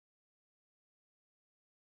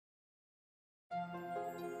Our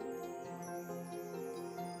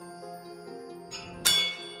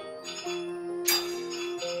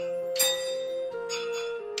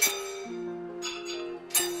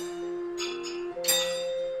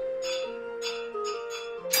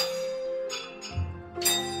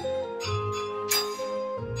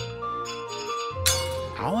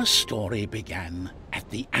story began at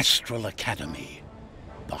the Astral Academy,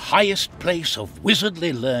 the highest place of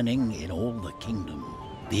wizardly learning in all the kingdom.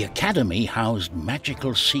 The Academy housed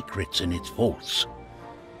magical secrets in its vaults,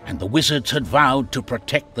 and the wizards had vowed to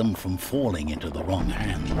protect them from falling into the wrong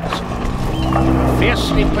hands. A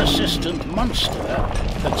fiercely persistent monster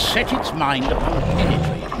had set its mind upon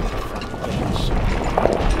penetrating the front gates.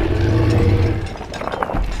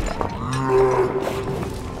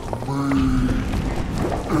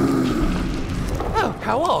 Oh,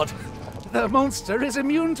 how odd. The monster is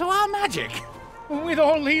immune to our magic. With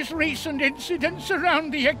all these recent incidents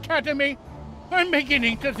around the Academy, I'm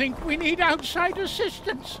beginning to think we need outside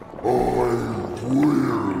assistance.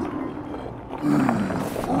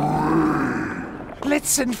 Let's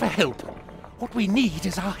send for help. What we need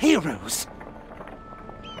is our heroes.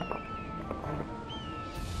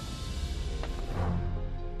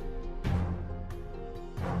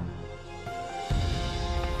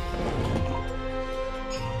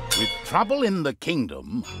 With trouble in the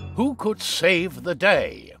kingdom, who could save the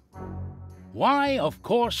day? Why, of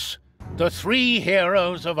course, the three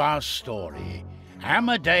heroes of our story,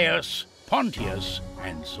 Amadeus, Pontius,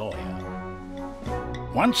 and Zoya.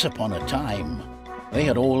 Once upon a time, they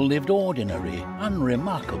had all lived ordinary,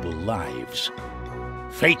 unremarkable lives.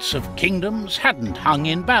 Fates of kingdoms hadn't hung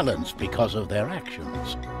in balance because of their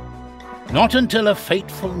actions. Not until a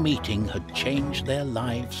fateful meeting had changed their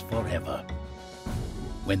lives forever.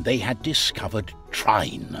 When they had discovered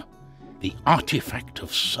Trine, the artifact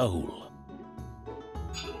of soul.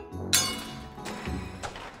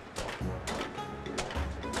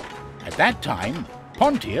 At that time,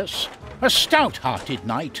 Pontius, a stout-hearted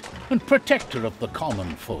knight and protector of the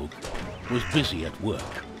common folk, was busy at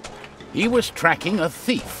work. He was tracking a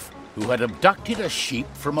thief who had abducted a sheep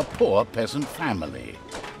from a poor peasant family.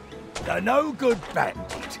 The no-good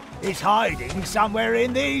bandit is hiding somewhere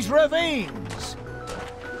in these ravines.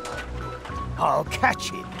 I'll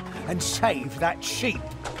catch him and save that sheep,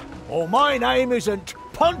 or my name isn't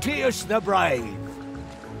Pontius the Brave.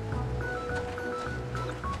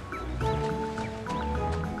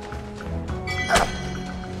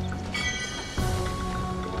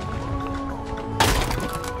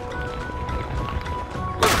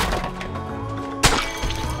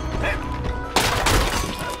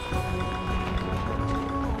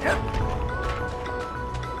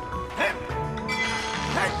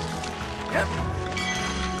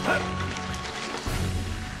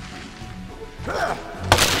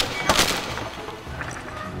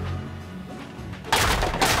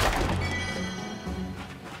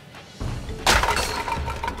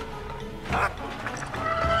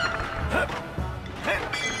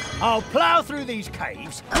 I'll plough through these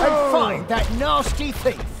caves and find that nasty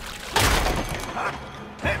thief.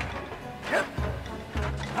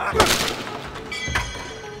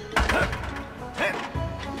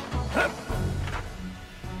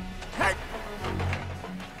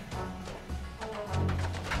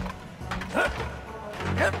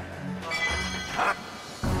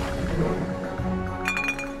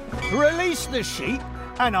 Release the sheep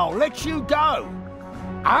and I'll let you go.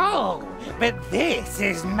 Oh, but this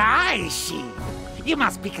is my sheep. You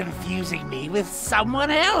must be confusing me with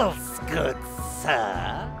someone else, good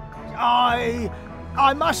sir. I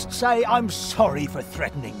must say I'm sorry for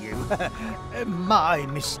threatening you. My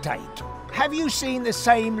mistake. Have you seen the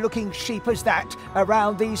same looking sheep as that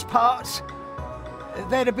around these parts?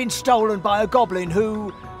 They'd have been stolen by a goblin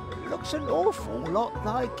who looks an awful lot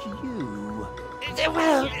like you.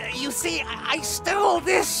 Well, you see, I stole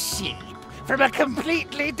this sheep from a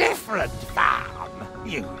completely different farm.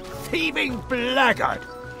 You thieving blackguard!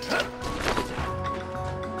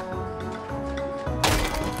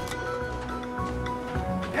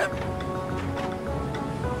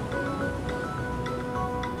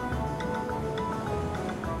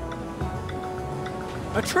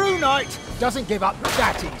 A true knight doesn't give up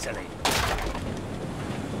that easily.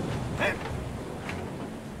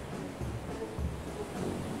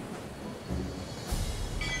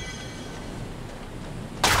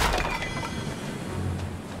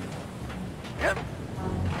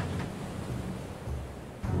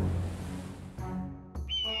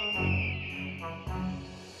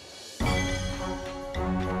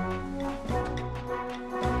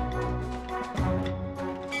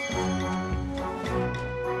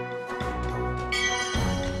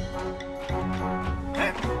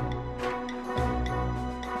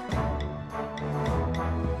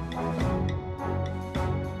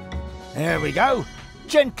 There we go.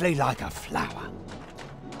 Gently like a flower.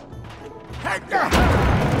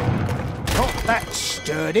 Not that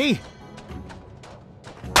sturdy.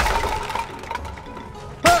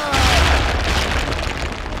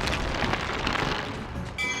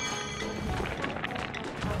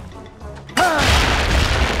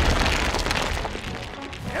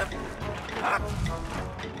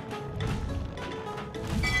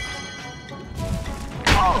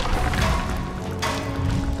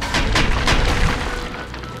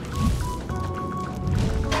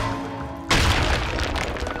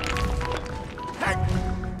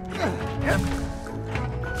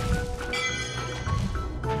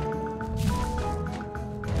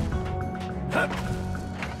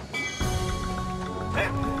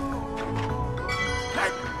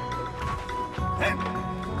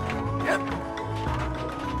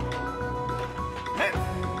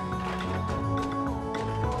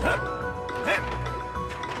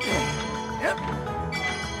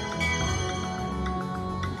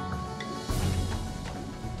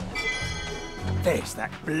 There's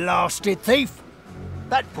that blasted thief.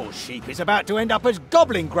 That poor sheep is about to end up as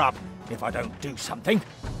goblin grub if I don't do something.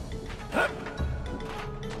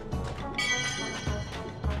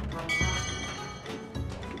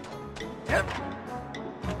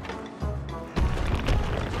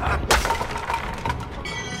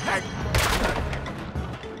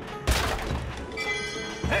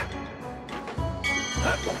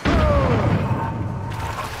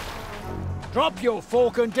 Drop your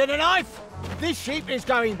fork and dinner knife. This sheep is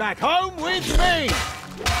going back home with me!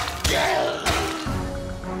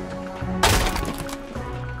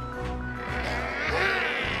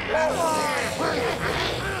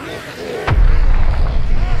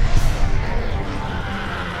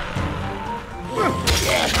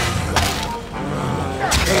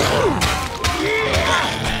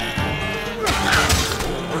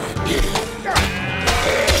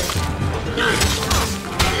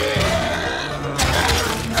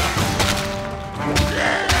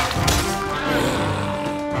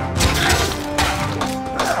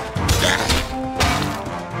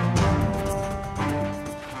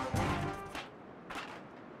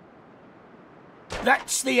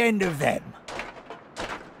 That's the end of them.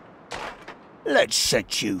 Let's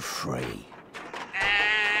set you free.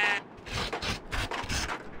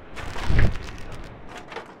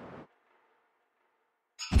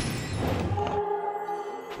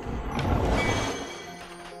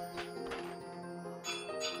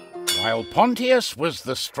 While Pontius was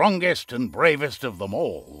the strongest and bravest of them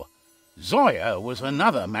all, Zoya was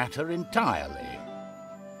another matter entirely.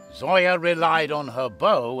 Zoya relied on her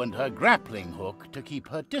bow and her grappling hook to keep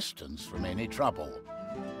her distance from any trouble.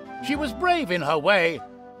 She was brave in her way,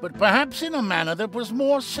 but perhaps in a manner that was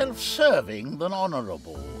more self-serving than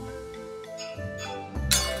honorable.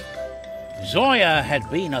 Zoya had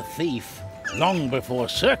been a thief long before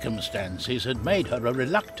circumstances had made her a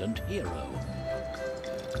reluctant hero.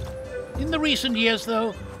 In the recent years,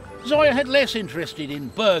 though, Zoya had less interested in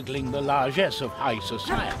burgling the largesse of high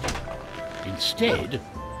society. Instead,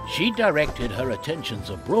 she directed her attentions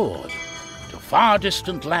abroad, to far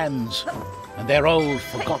distant lands and their old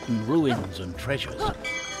forgotten ruins and treasures.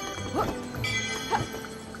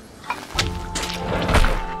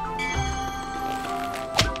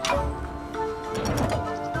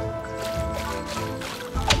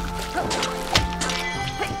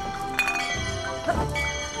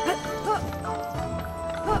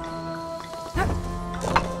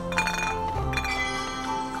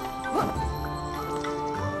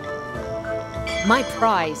 My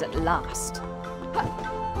prize at last.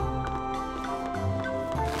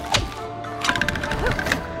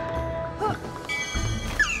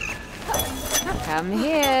 Come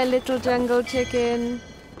here, little jungle chicken.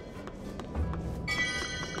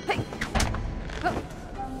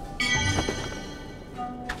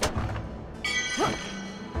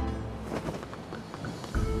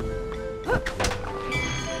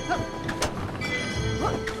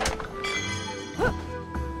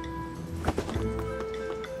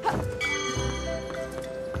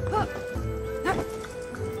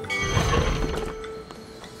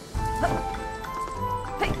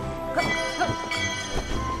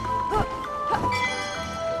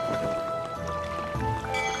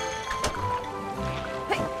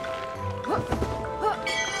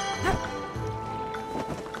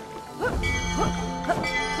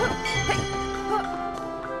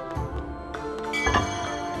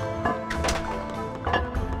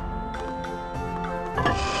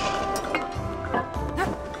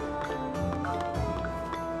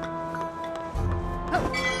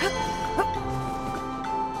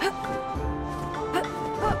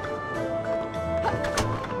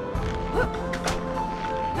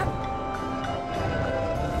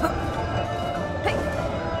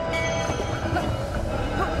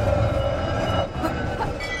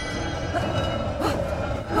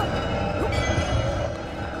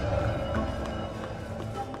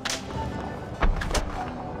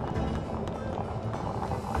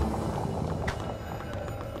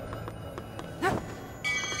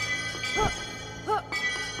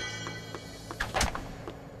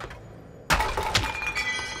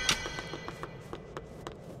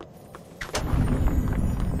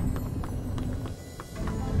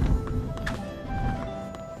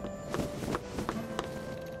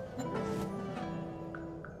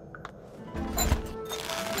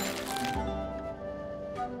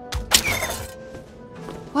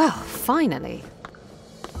 Finally.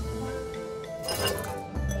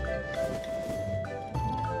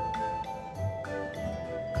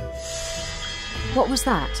 What was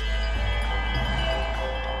that?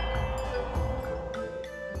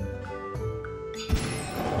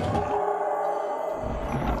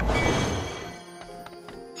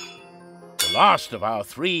 The last of our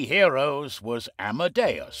three heroes was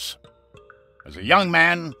Amadeus. As a young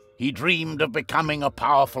man, he dreamed of becoming a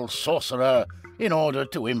powerful sorcerer in order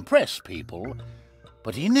to impress people,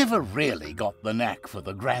 but he never really got the knack for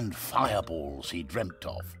the grand fireballs he dreamt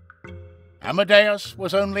of. Amadeus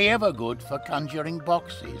was only ever good for conjuring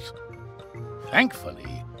boxes.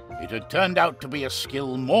 Thankfully, it had turned out to be a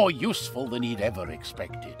skill more useful than he'd ever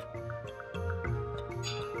expected.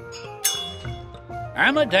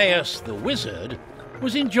 Amadeus the wizard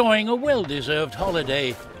was enjoying a well-deserved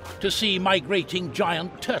holiday to see migrating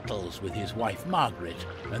giant turtles with his wife Margaret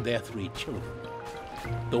and their 3 children.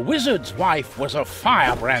 The wizard's wife was a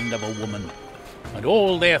firebrand of a woman, and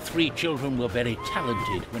all their 3 children were very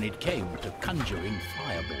talented when it came to conjuring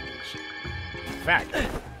fireballs. In fact,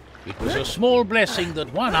 it was a small blessing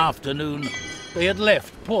that one afternoon they had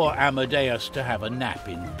left poor Amadeus to have a nap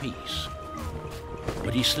in peace.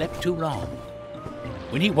 But he slept too long.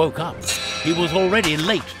 When he woke up, he was already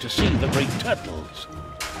late to see the great turtles.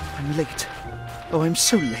 I'm late. Oh, I'm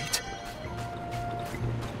so late.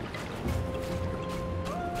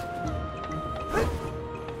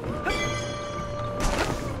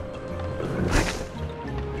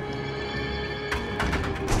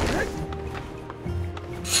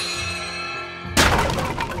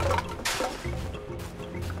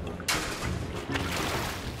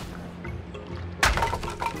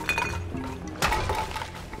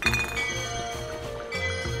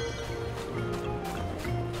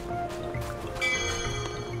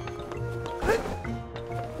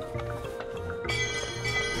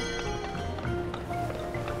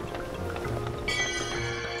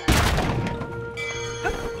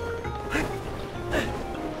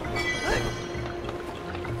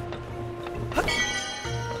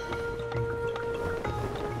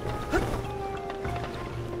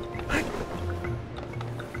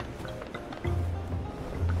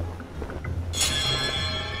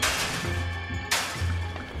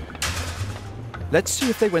 Let's see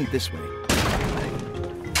if they went this way.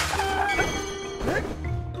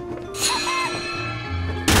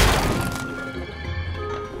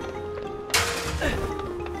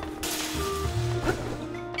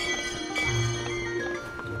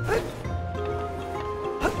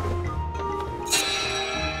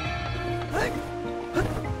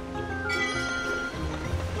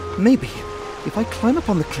 Maybe, if I climb up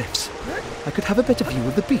on the cliffs, I could have a better view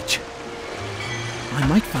of the beach. I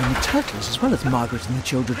might find the turtles as well as Margaret and the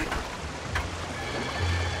children.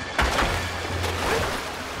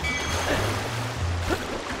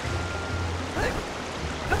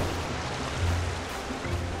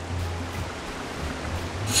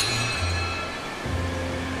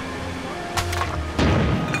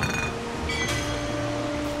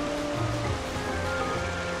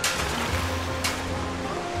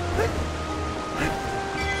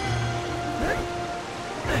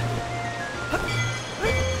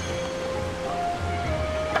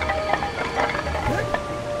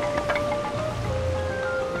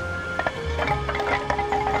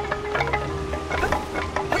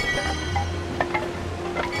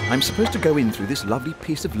 I'm supposed to go in through this lovely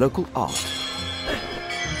piece of local art.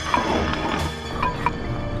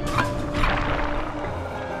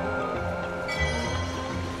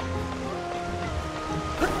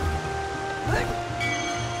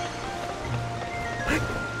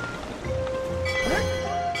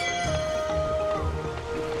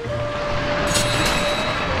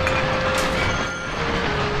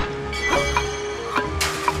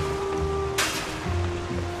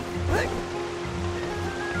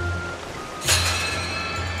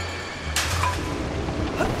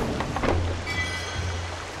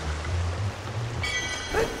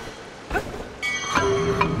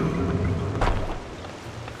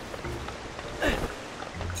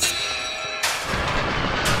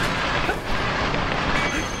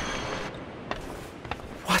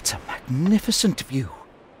 Magnificent view.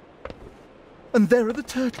 And there are the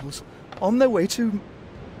turtles, on their way to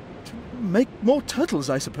make more turtles,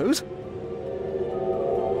 I suppose.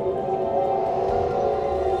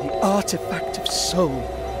 The artifact of soul.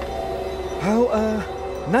 How,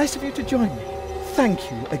 nice of you to join me.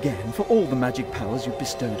 Thank you again for all the magic powers you've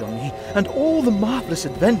bestowed on me, and all the marvellous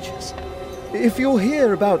adventures. If you're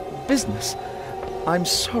here about business, I'm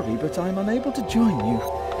sorry, but I'm unable to join you.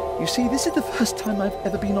 You see, this is the first time I've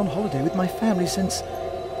ever been on holiday with my family since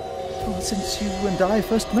you and I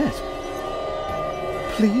first met.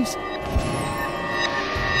 please?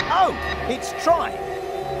 Oh, it's Trine.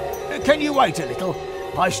 Can you wait a little?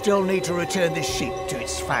 I still need to return this sheep to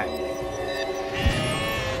its family.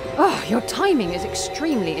 Oh, your timing is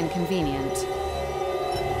extremely inconvenient.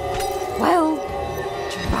 Well,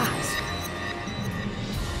 drat.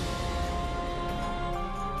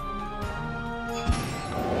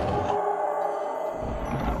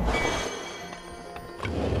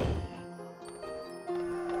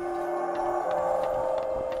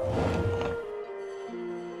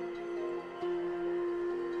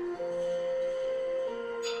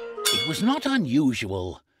 It was not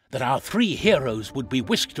unusual that our three heroes would be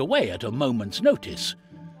whisked away at a moment's notice,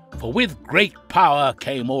 for with great power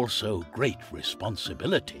came also great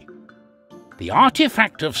responsibility. The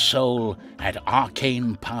artifact of soul had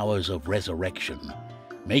arcane powers of resurrection,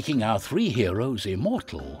 making our three heroes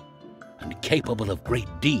immortal and capable of great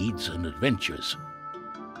deeds and adventures.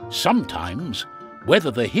 Sometimes,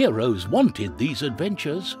 whether the heroes wanted these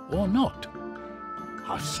adventures or not.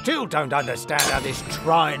 I still don't understand how this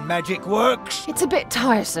Trine magic works. It's a bit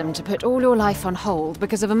tiresome to put all your life on hold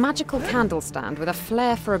because of a magical candle stand with a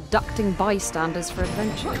flair for abducting bystanders for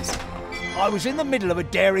adventures. I was in the middle of a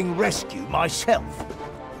daring rescue myself.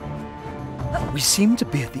 We seem to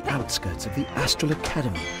be at the outskirts of the Astral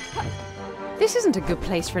Academy. This isn't a good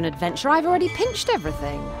place for an adventure. I've already pinched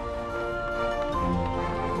everything.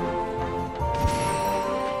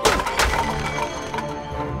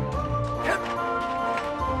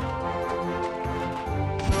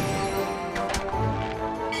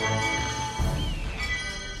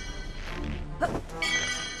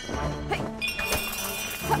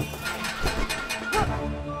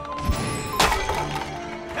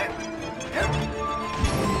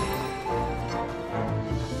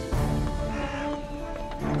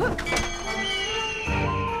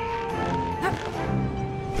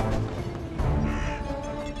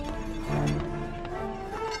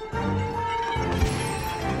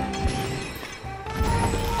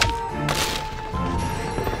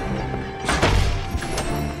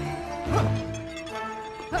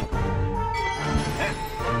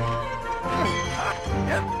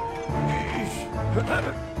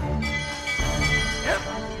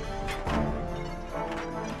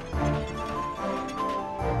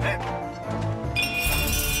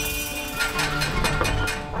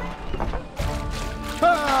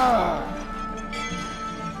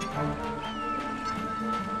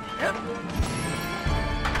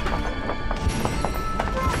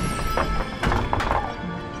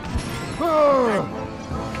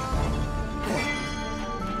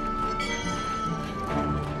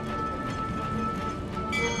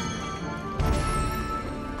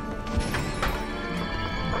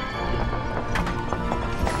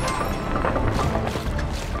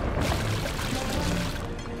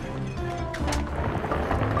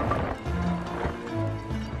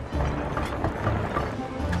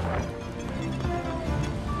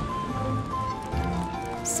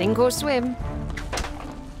 Sink or swim.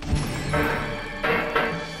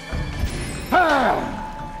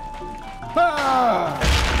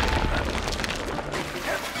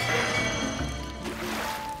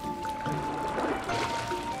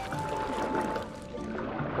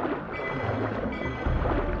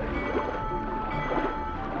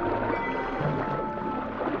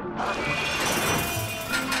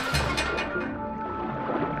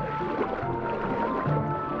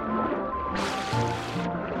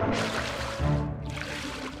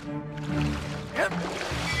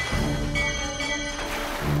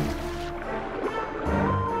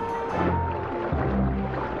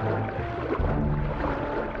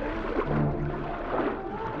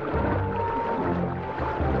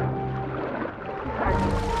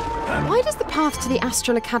 Why does the path to the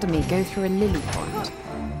Astral Academy go through a lily pond?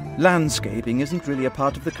 Landscaping isn't really a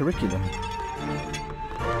part of the curriculum.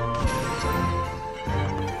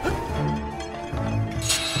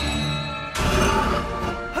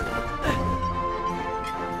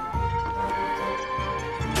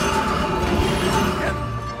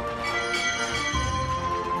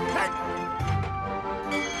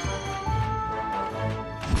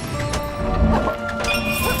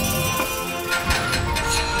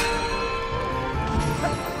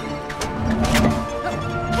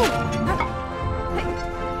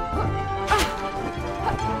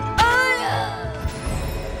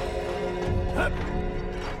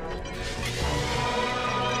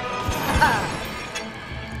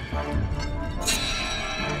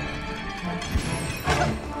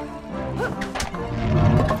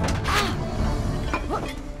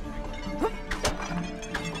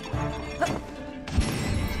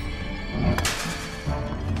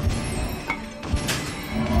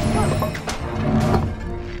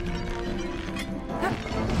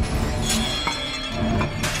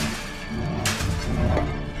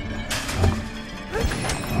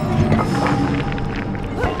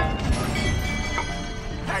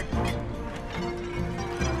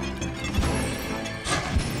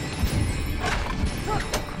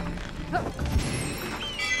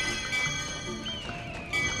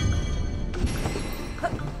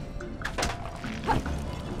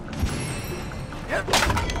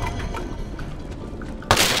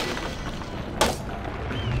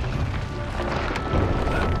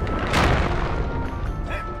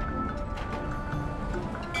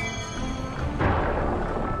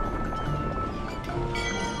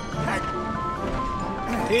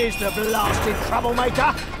 Here's the blasted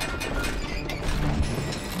troublemaker.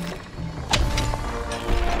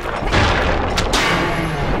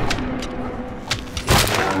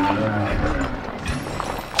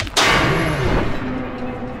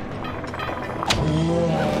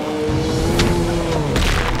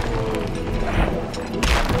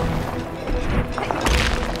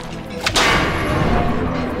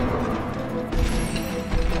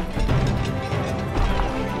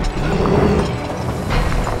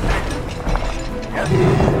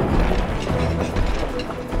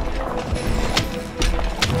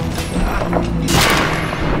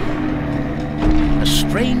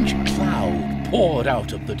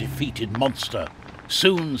 Out of the defeated monster,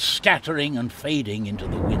 soon scattering and fading into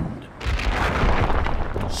the wind.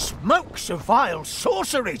 Smokes of vile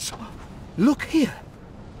sorceries! Look here.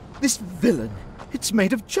 This villain, it's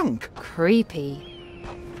made of junk. Creepy.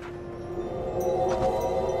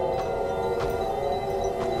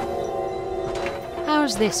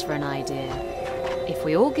 How's this for an idea? If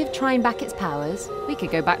we all give Trine back its powers, we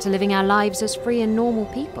could go back to living our lives as free and normal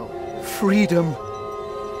people. Freedom.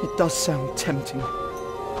 It does sound tempting.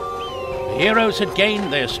 The heroes had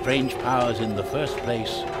gained their strange powers in the first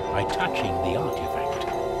place by touching the artifact,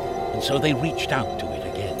 and so they reached out to it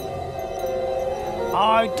again.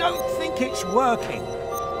 I don't think it's working.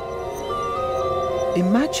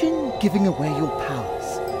 Imagine giving away your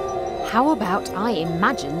powers. How about I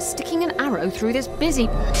imagine sticking an arrow through this busy...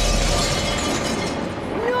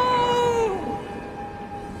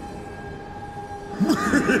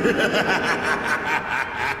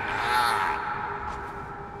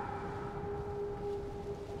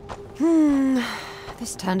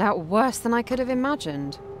 This turned out worse than I could have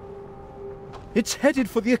imagined. It's headed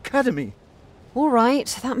for the academy. All right,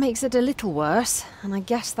 that makes it a little worse, and I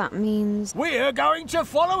guess that means... We're going to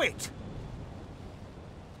follow it!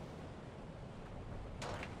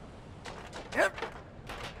 Yep.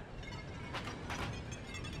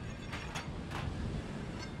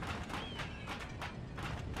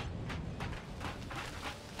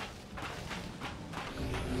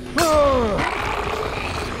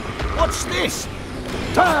 What's this?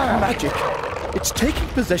 Magic. It's taking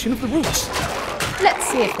possession of the roots. Let's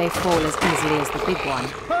see if they fall as easily as the big one.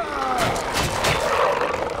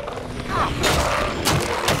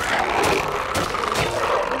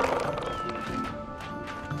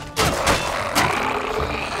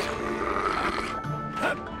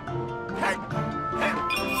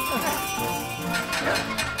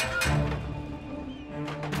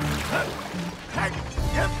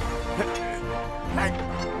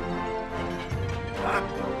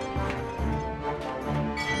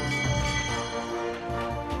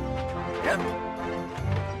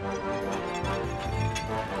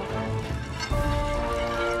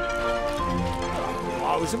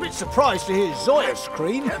 I was a bit surprised to hear Zoya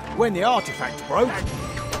scream when the artifact broke.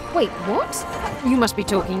 Wait, what? You must be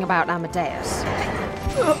talking about Amadeus.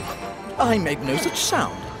 I made no such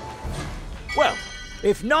sound. Well,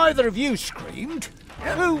 if neither of you screamed,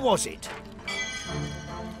 who was it?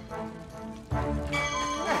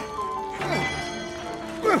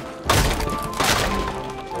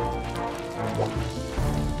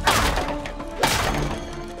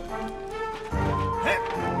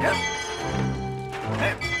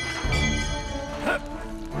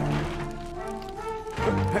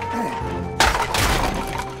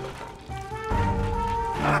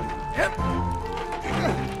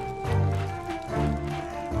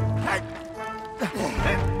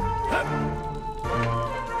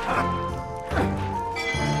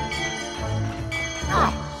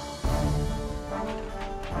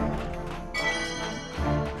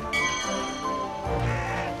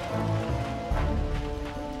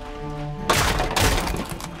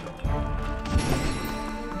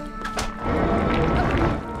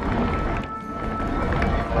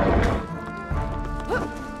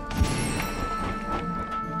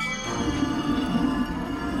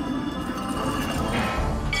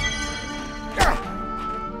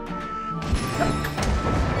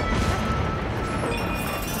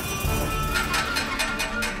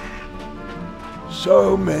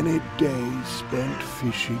 So many days spent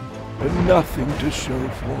fishing, and nothing to show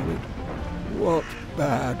for it. What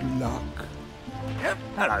bad luck.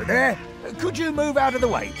 Hello there. Could you move out of the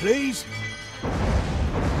way, please?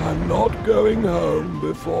 I'm not going home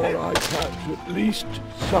before I catch at least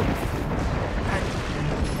something.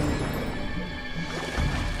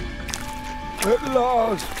 At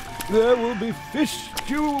last, there will be fish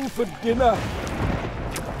stew for dinner.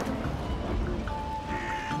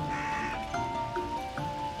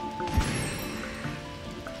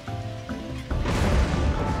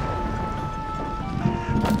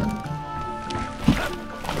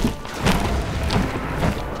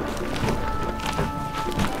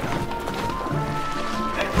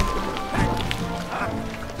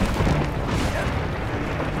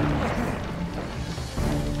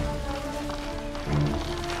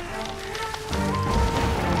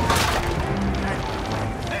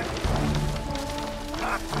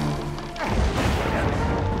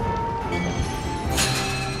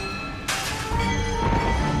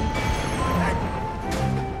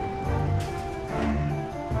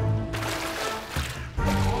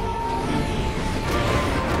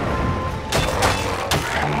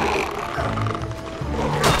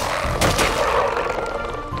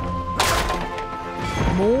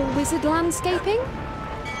 vague landscaping?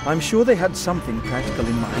 I'm sure they had something practical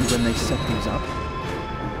in mind when they set these up.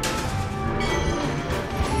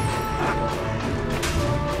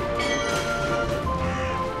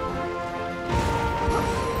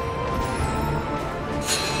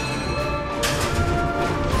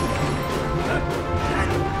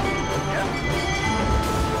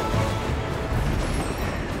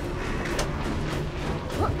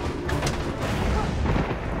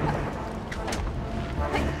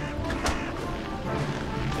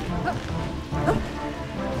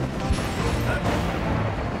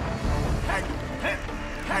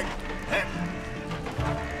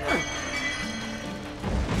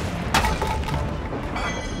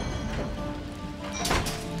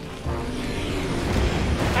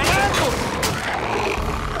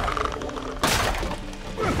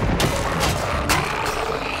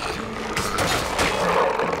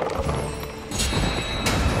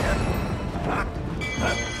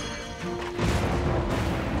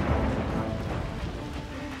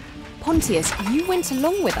 Pontius, you went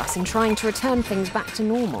along with us in trying to return things back to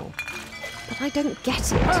normal. But I don't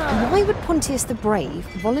get it. Why would Pontius the Brave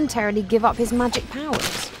voluntarily give up his magic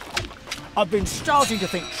powers? I've been starting to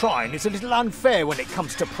think Trine is a little unfair when it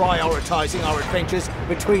comes to prioritising our adventures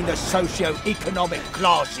between the socio-economic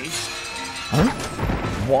classes. Huh?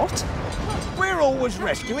 What? We're always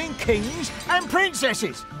rescuing kings and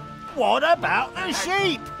princesses. What about the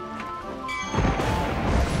sheep?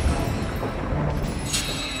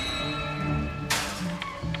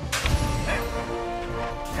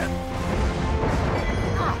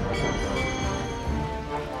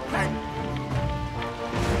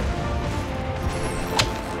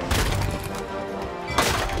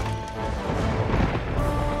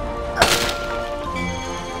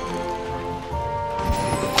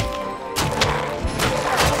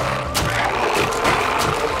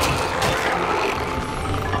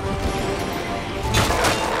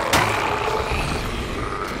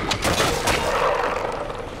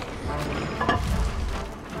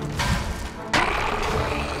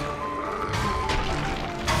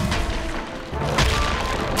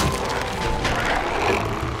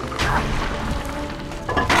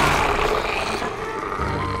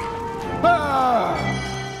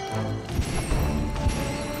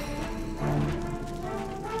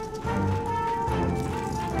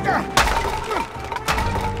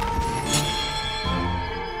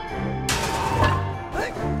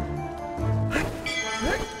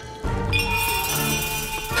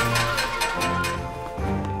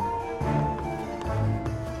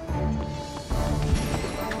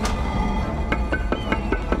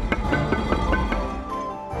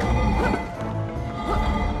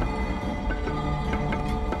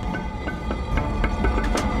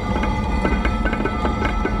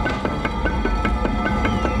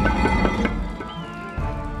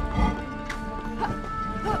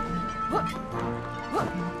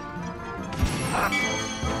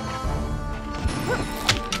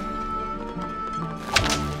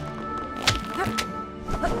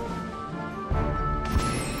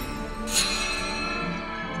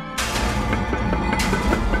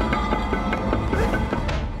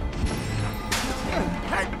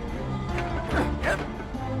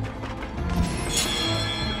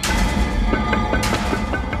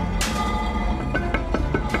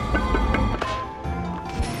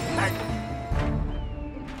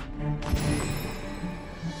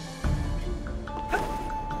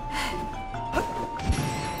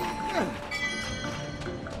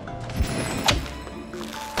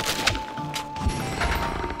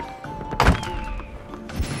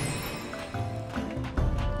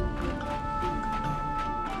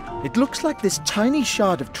 It looks like this tiny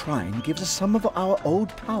shard of Trine gives us some of our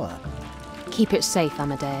old power. Keep it safe,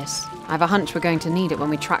 Amadeus. I have a hunch we're going to need it when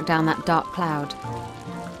we track down that dark cloud.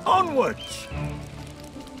 Onwards!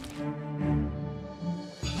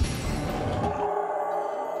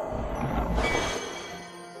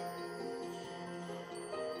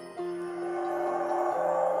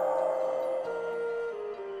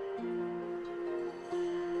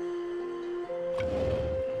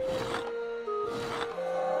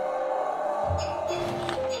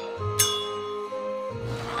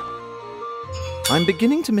 I'm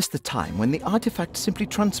beginning to miss the time when the artifact simply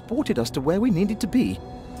transported us to where we needed to be.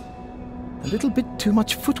 A little bit too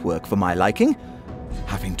much footwork for my liking.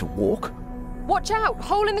 Having to walk. Watch out!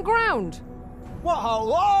 Hole in the ground! Whoa,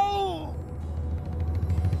 whoa!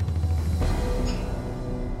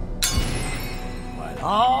 Well,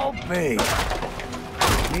 I'll be.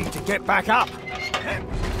 Need to get back up.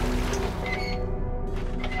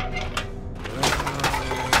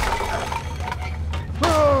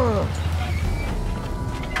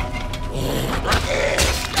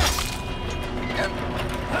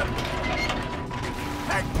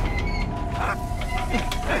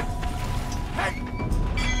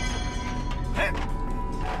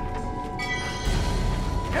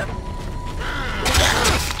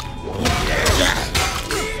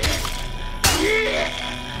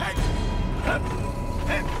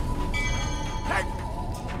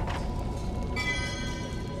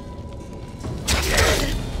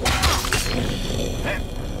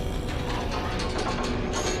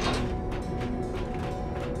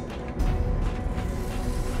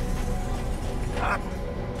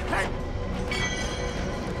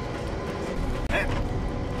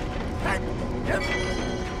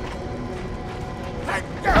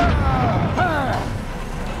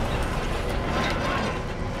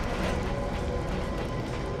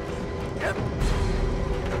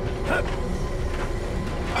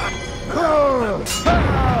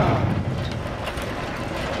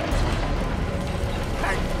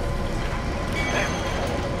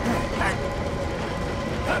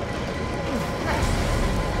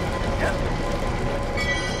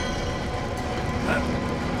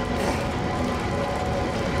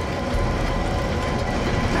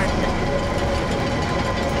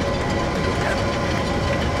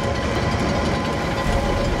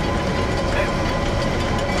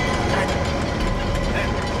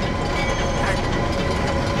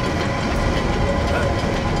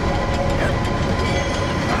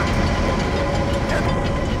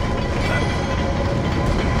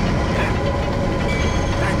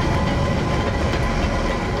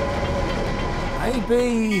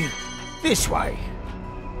 Maybe this way.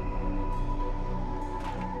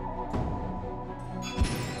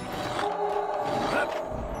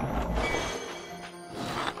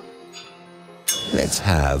 Let's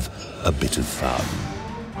have a bit of fun.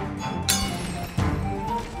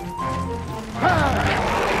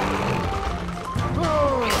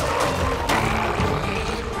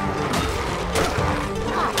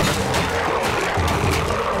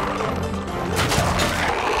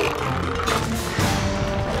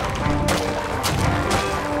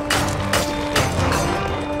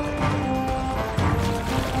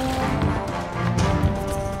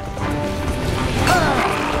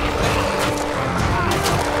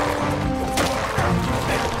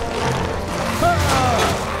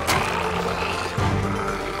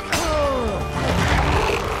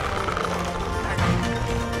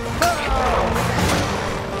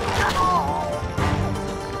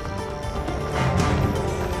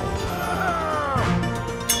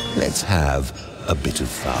 Let's have a bit of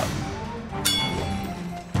fun.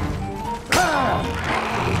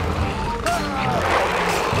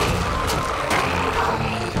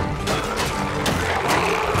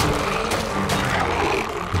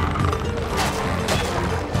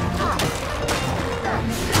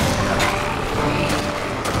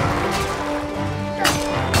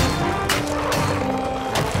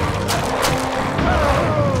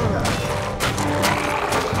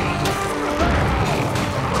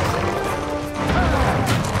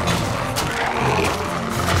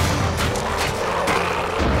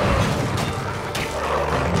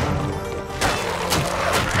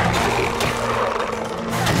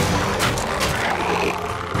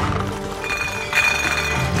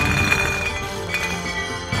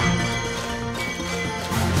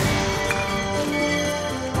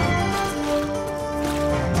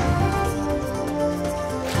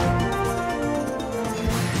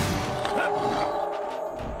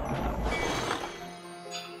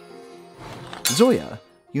 Zoya,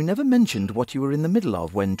 you never mentioned what you were in the middle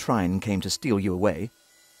of when Trine came to steal you away.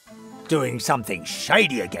 Doing something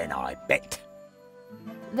shady again, I bet.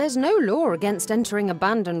 There's no law against entering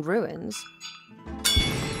abandoned ruins.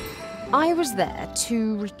 I was there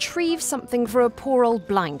to retrieve something for a poor old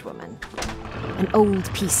blind woman. An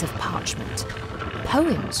old piece of parchment.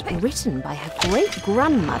 Poems written by her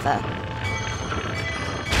great-grandmother.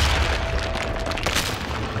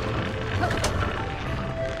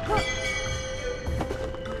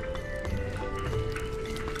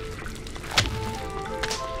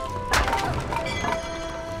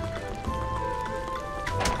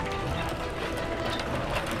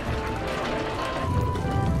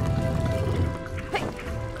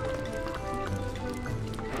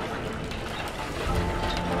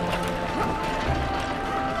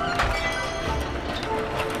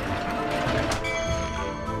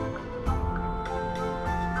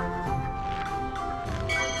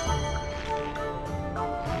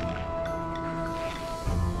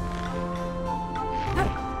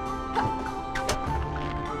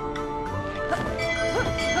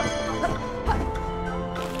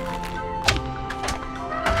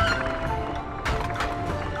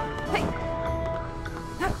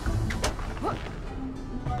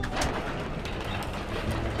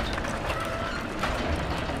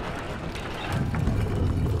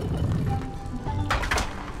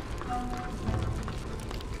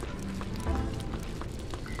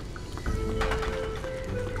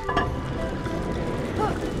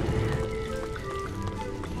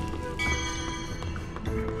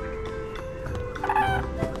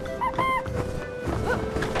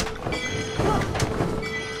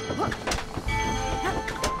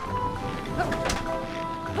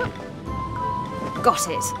 got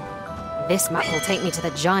it. This map will take me to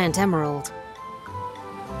the giant emerald.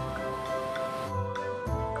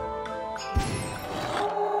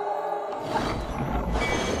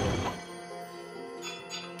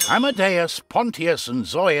 Amadeus, Pontius and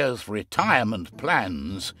Zoya's retirement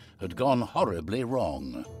plans had gone horribly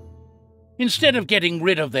wrong. Instead of getting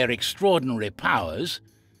rid of their extraordinary powers,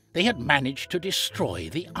 they had managed to destroy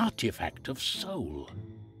the artifact of soul.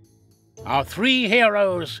 Our three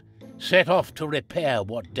heroes set off to repair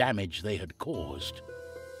what damage they had caused,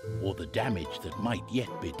 or the damage that might yet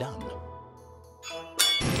be done.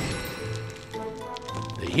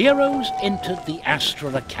 The heroes entered the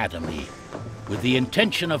Astral Academy with the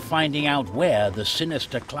intention of finding out where the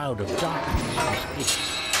sinister cloud of darkness was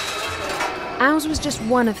hidden. Ours was just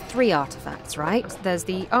one of 3 artifacts, right? There's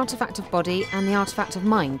the artifact of body and the artifact of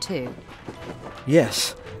mind too.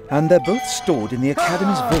 Yes, and they're both stored in the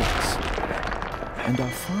Academy's vaults, and are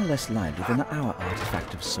far less lively than our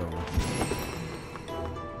artifact of soul.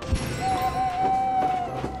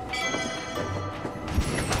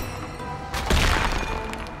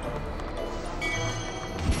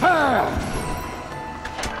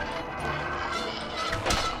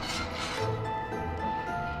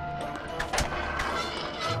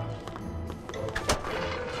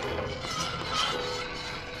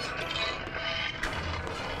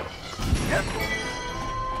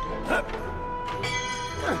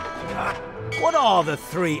 What are the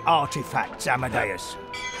 3 artifacts, Amadeus?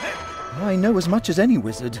 I know as much as any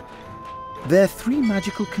wizard. They're 3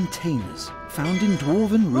 magical containers found in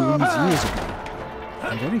dwarven ruins years ago,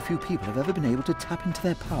 and very few people have ever been able to tap into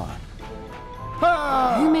their power.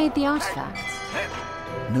 Who made the artifacts?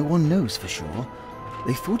 No one knows for sure.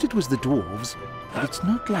 They thought it was the dwarves, but it's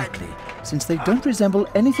not likely, since they don't resemble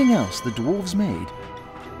anything else the dwarves made.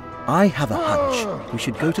 I have a hunch we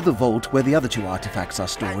should go to the vault where the other 2 artifacts are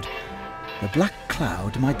stored. The Black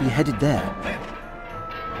Cloud might be headed there.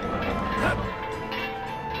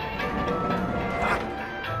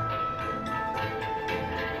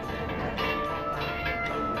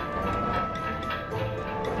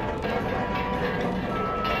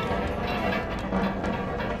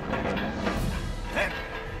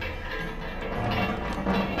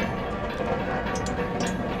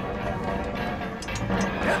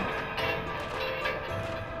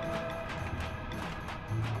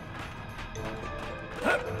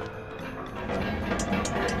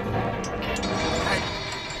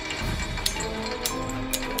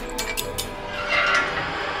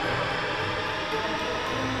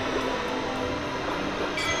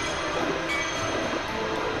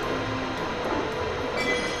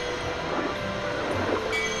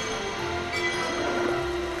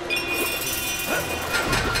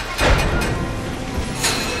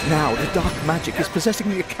 Now the dark magic is possessing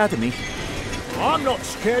the Academy. I'm not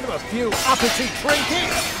scared of a few uppity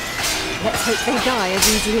trinkets. Let's hope they die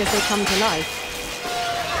as easily as they come to life.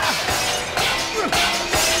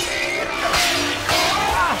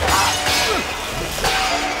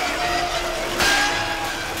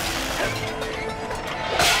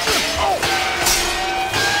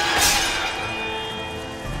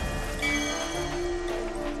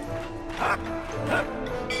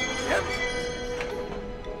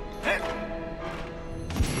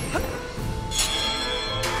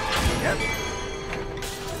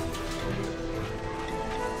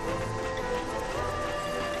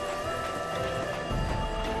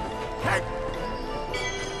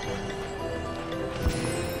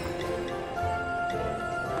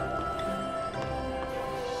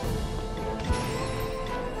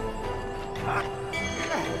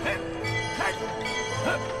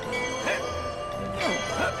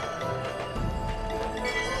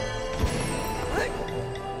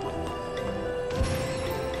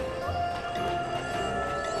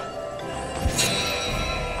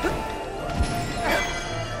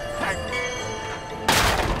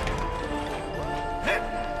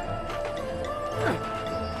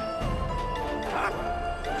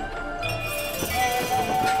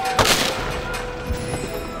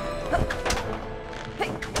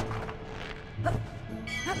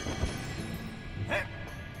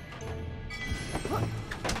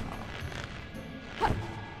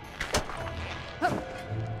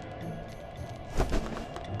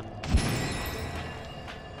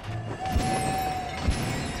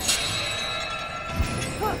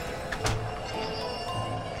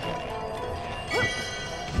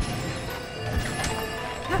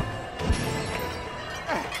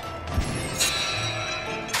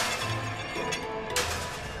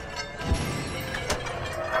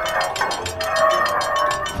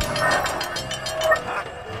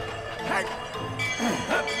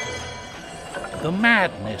 The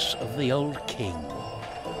madness of the old king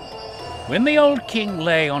When the old king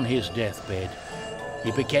lay on his deathbed,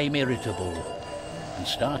 he became irritable and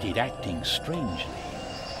started acting strangely.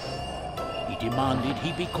 He demanded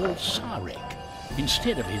he be called Sarek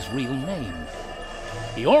instead of his real name.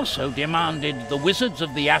 He also demanded the wizards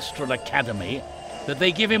of the Astral Academy that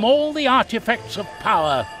they give him all the artifacts of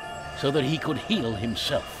power so that he could heal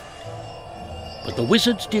himself. But the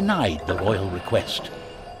wizards denied the royal request,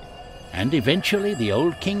 and eventually the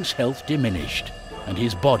old king's health diminished and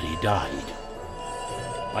his body died.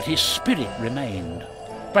 But his spirit remained,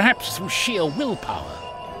 perhaps through sheer willpower,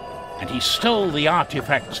 and he stole the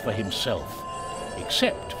artifacts for himself,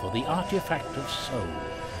 except for the artifact of soul.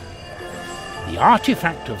 The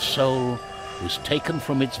artifact of soul was taken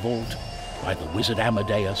from its vault by the wizard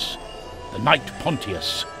Amadeus, the knight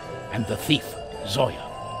Pontius, and the thief Zoya.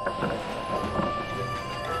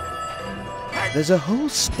 There's a whole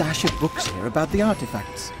stash of books here about the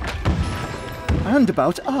artifacts. And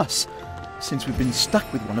about us, since we've been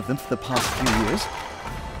stuck with one of them for the past few years.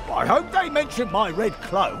 I hope they mention my red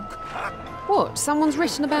cloak. What? Someone's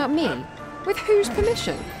written about me? With whose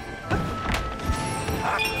permission?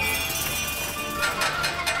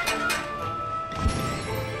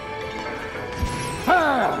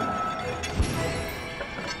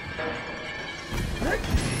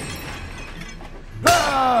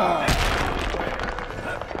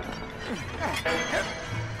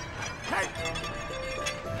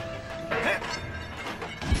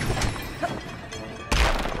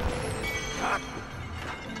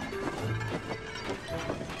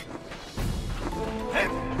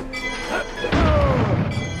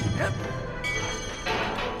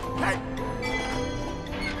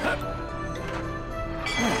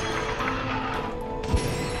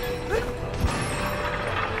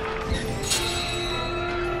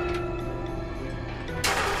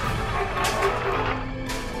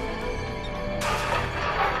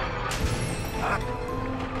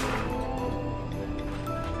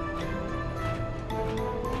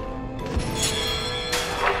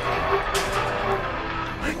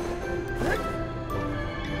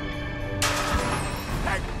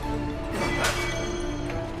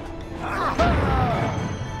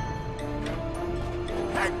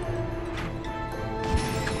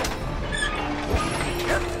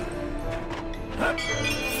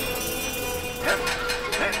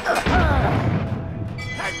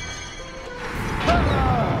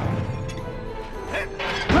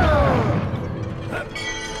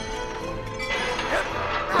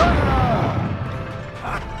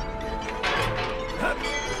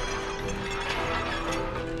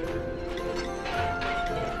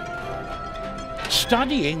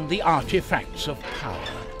 Studying the artifacts of power.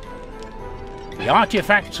 The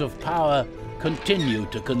artifacts of power continue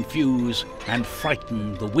to confuse and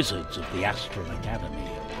frighten the wizards of the Astral Academy.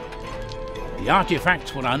 The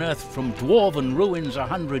artifacts were unearthed from dwarven ruins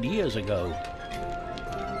 100 years ago,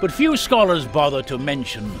 but few scholars bother to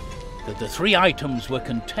mention that the 3 items were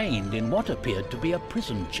contained in what appeared to be a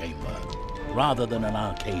prison chamber, rather than an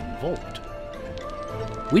arcane vault.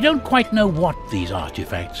 We don't quite know what these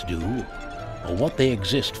artifacts do, or what they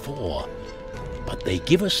exist for, but they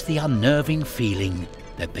give us the unnerving feeling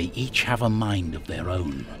that they each have a mind of their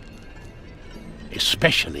own.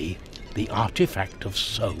 Especially the artifact of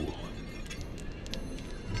soul.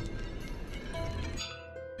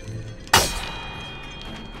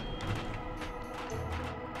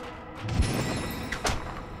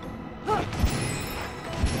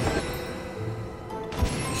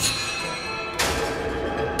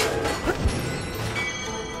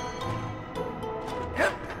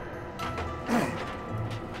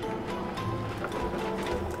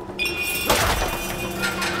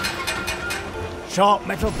 Sharp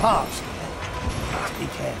metal parts. Must be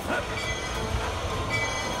careful.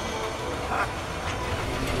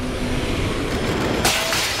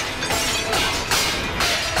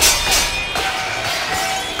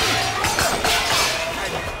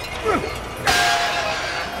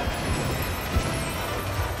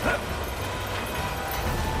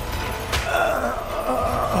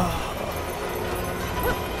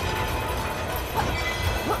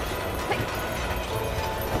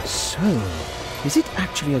 So, is it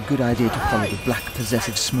actually a good idea to follow the black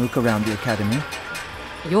possessive smoke around the academy?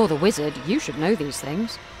 You're the wizard, you should know these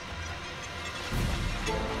things.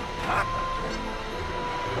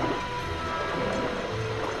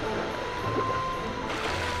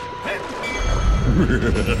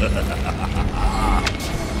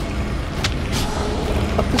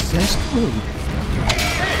 A possessed rogue.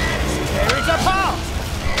 Tear it apart!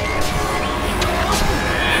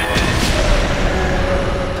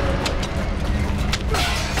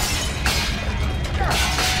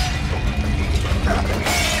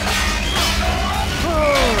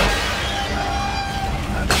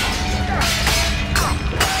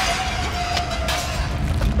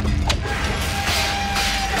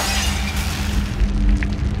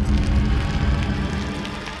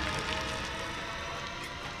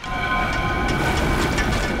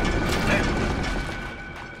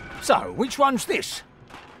 So, which one's this?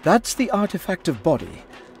 That's the artifact of body.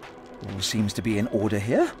 All seems to be in order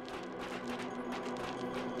here.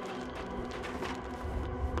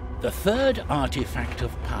 The third artifact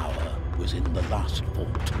of power was in the last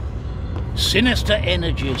vault. Sinister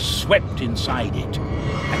energies swept inside it,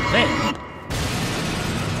 and then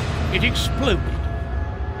it exploded.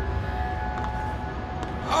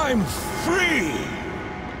 I'm free!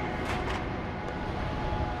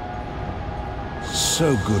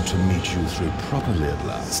 So good to meet you three properly at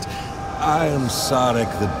last. I am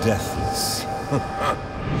Sarek the Deathless.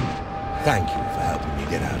 Thank you for helping me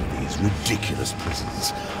get out of these ridiculous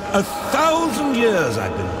prisons. 1,000 years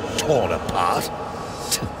I've been torn apart.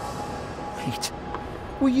 Wait,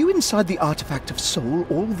 were you inside the artifact of soul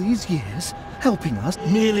all these years, helping us?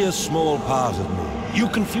 Merely a small part of me. You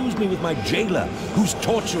confused me with my jailer, whose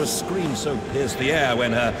torturous scream so pierced the air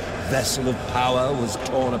when her vessel of power was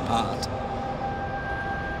torn apart.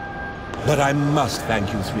 But I must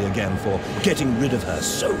thank you three again for getting rid of her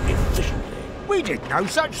so efficiently. We did no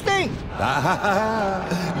such thing.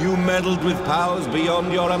 You meddled with powers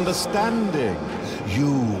beyond your understanding.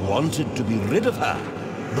 You wanted to be rid of her,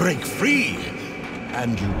 break free,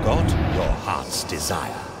 and you got your heart's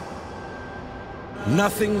desire.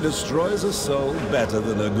 Nothing destroys a soul better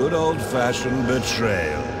than a good old-fashioned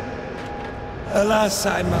betrayal. Alas,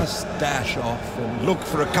 I must dash off and look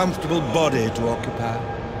for a comfortable body to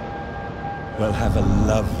occupy. Well, have a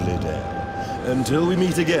lovely day. Until we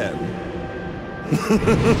meet again.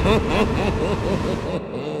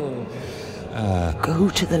 Go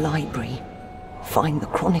to the library. Find the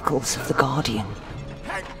Chronicles of the Guardian.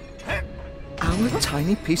 Our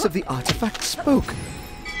tiny piece of the artifact spoke.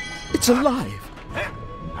 It's alive.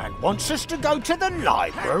 And wants us to go to the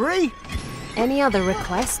library? Any other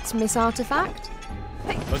requests, Miss Artifact?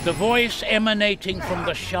 But the voice emanating from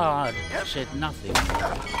the shard said nothing.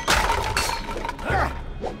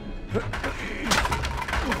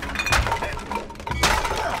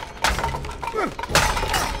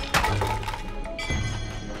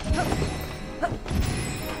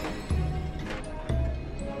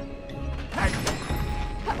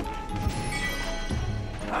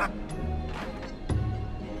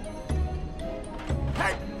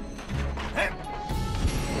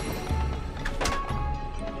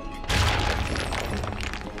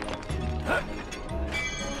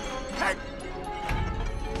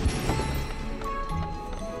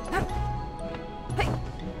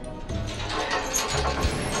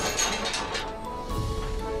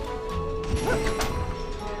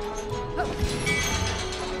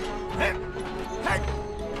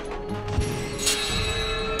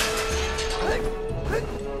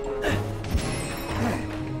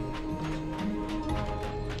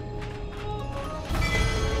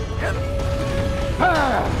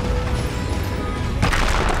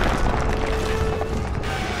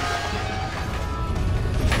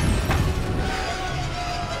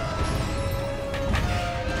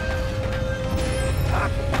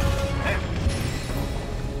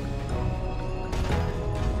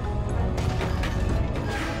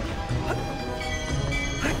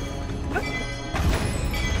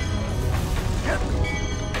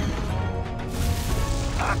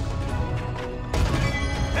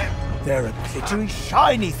 There are glittery,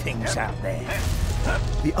 shiny things out there.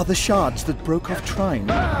 The other shards that broke off Trine.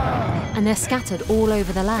 And they're scattered all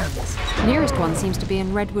over the lands. The nearest one seems to be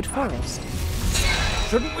in Redwood Forest.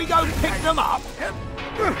 Shouldn't we go pick them up?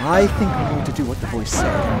 I think we need to do what the voice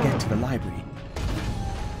said and get to the library.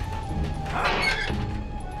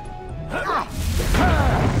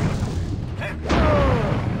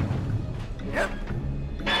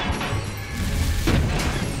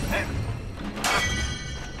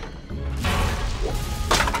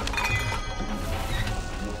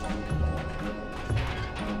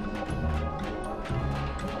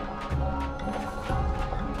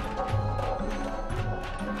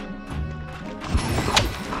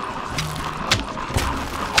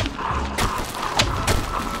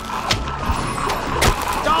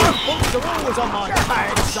 You're always on my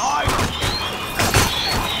bad side.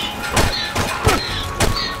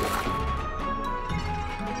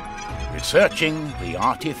 Researching the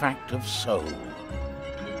artifact of soul.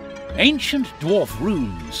 Ancient dwarf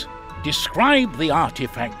runes describe the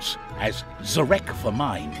artifacts as Zarek for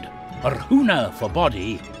mind, Arhuna for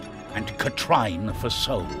body, and Katrine for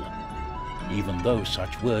soul, even though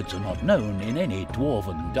such words are not known in any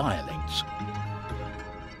dwarven dialects.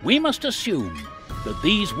 We must assume that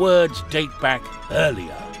these words date back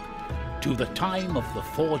earlier, to the time of the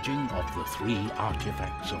forging of the three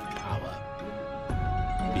artifacts of power.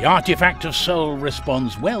 The artifact of soul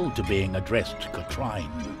responds well to being addressed to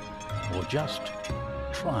Katrine, or just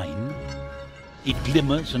Trine. It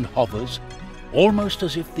glimmers and hovers, almost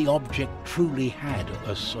as if the object truly had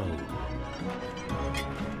a soul.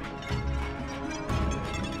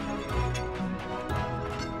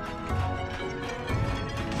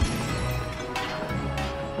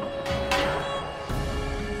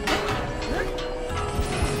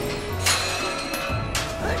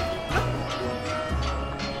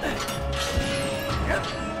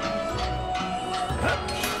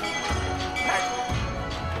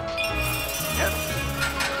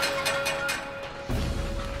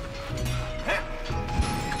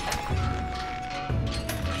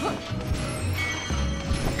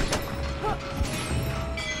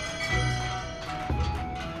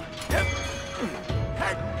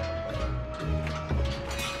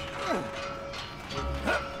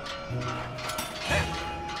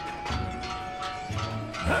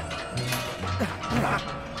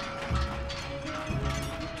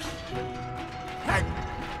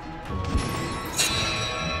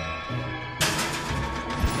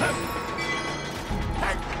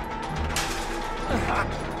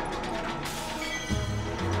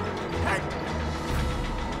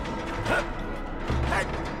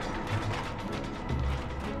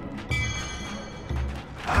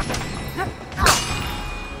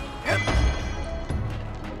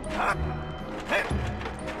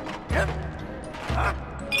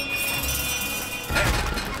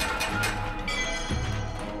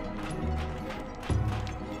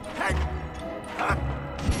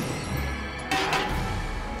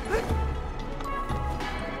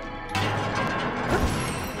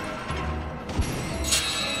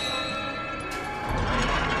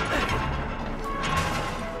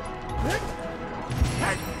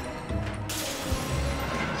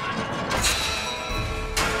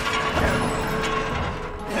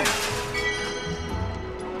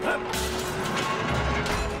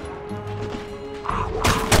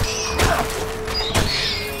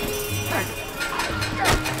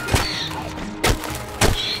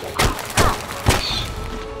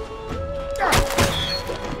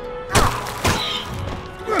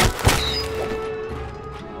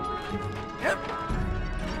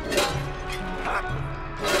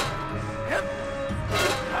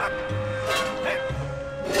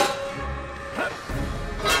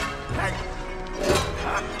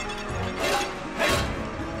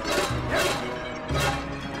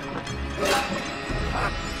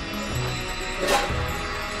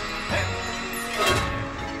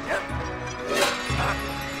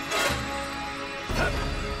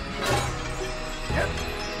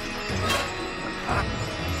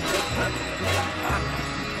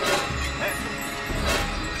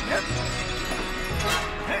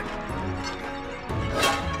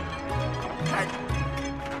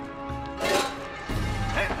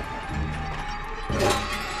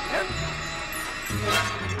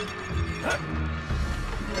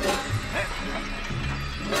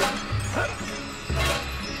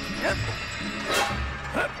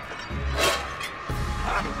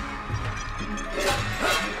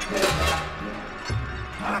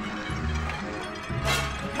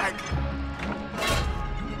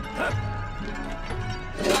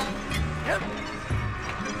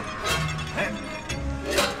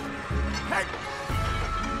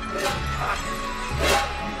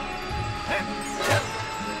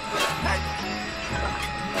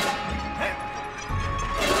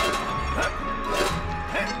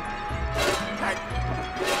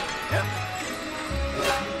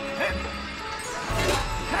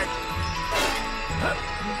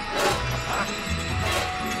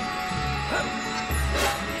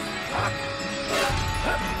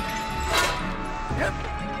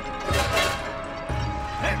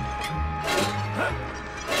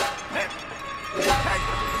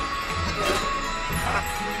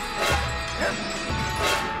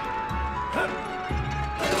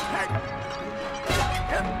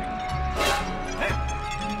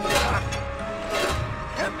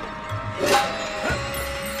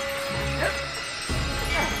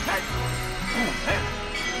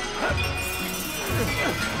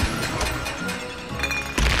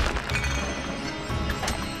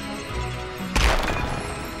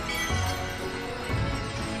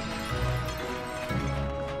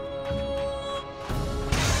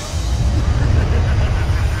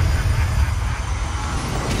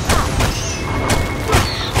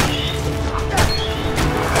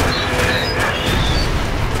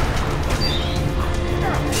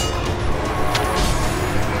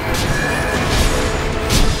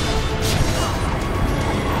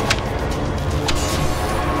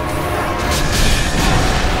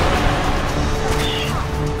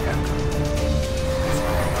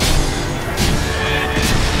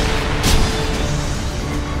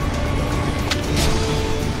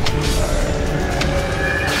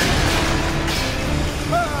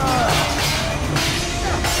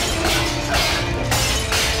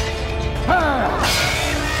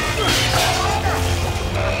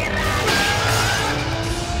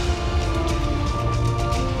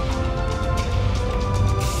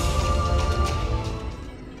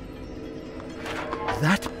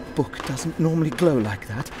 normally glow like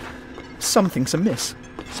that. Something's amiss.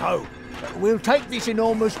 So, we'll take this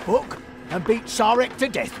enormous book and beat Sarek to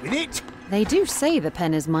death with it? They do say the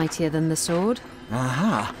pen is mightier than the sword.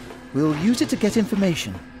 Aha! We'll use it to get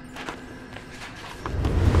information.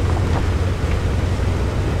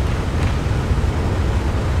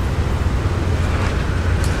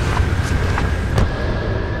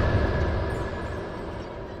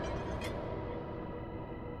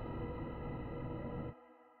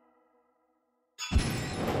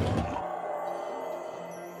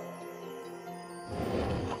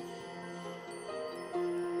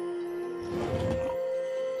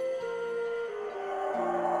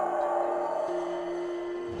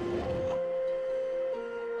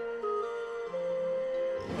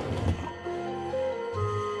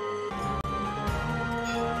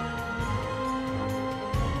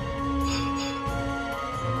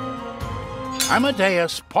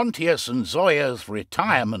 Amadeus, Pontius and Zoya's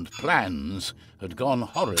retirement plans had gone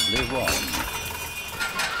horribly wrong.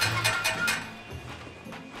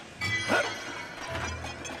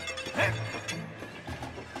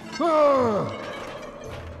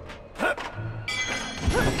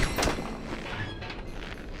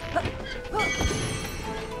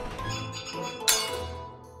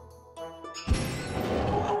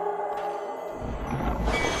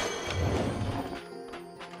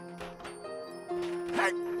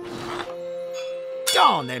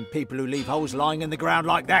 Darn them people who leave holes lying in the ground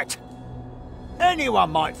like that.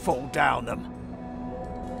 Anyone might fall down them.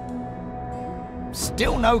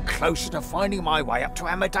 Still no closer to finding my way up to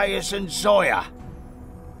Amadeus and Zoya.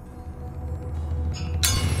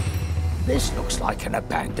 This looks like an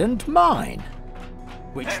abandoned mine,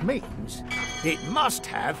 which means it must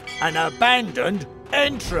have an abandoned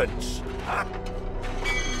entrance.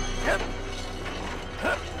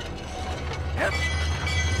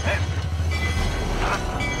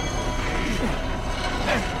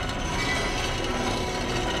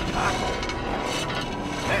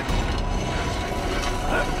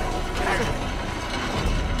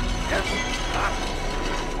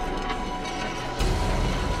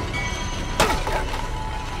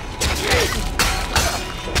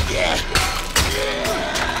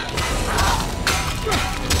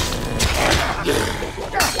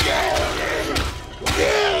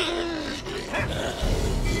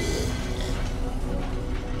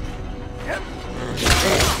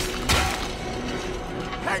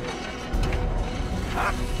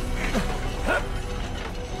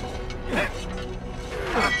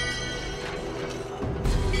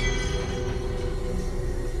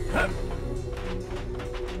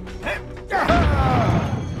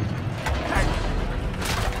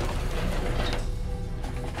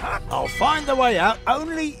 I'll find the way out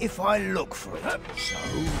only if I look for it. So,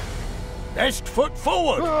 best foot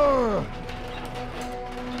forward.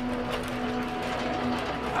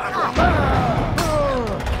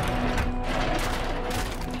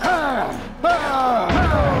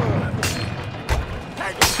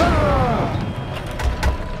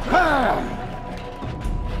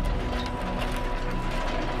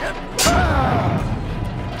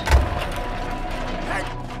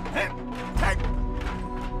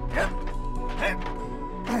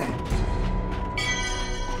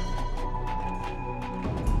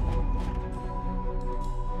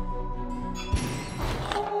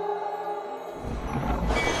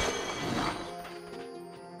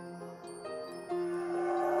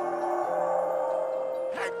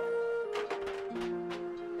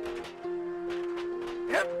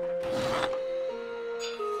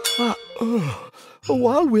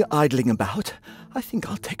 While we're idling about, I think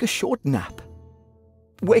I'll take a short nap.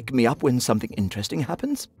 Wake me up when something interesting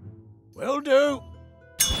happens. Will do.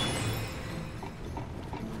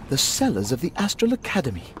 The cellars of the Astral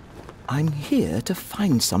Academy. I'm here to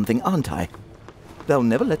find something, aren't I? They'll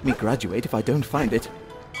never let me graduate if I don't find it.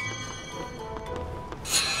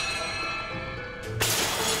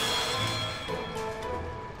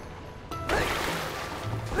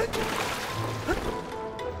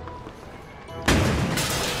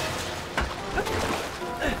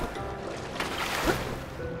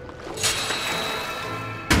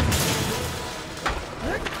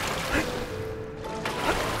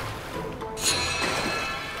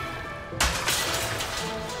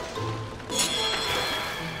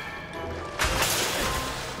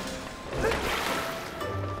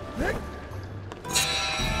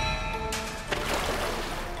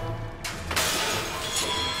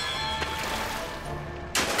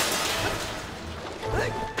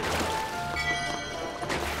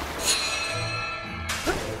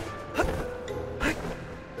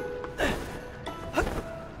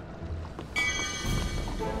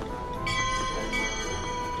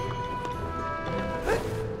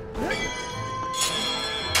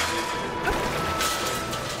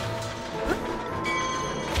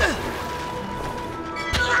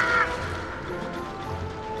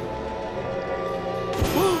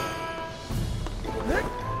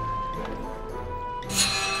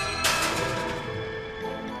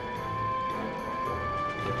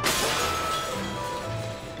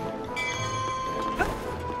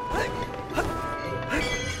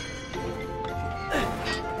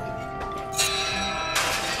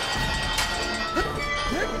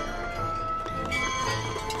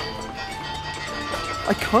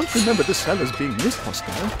 I can't remember the cellars being this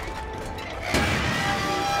hostile.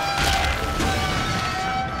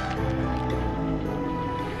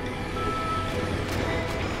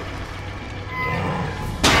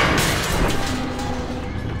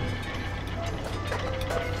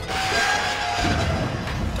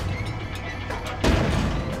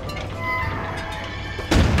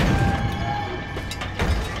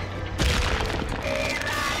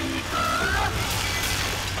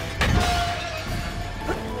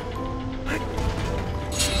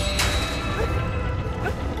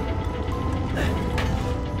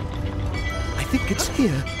 It's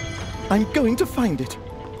here. I'm going to find it.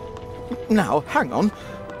 Now, hang on.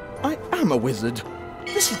 I am a wizard.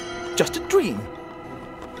 This is just a dream.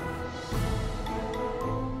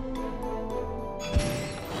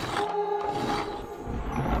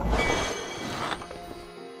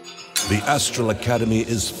 The Astral Academy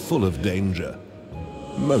is full of danger.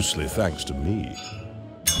 Mostly thanks to me.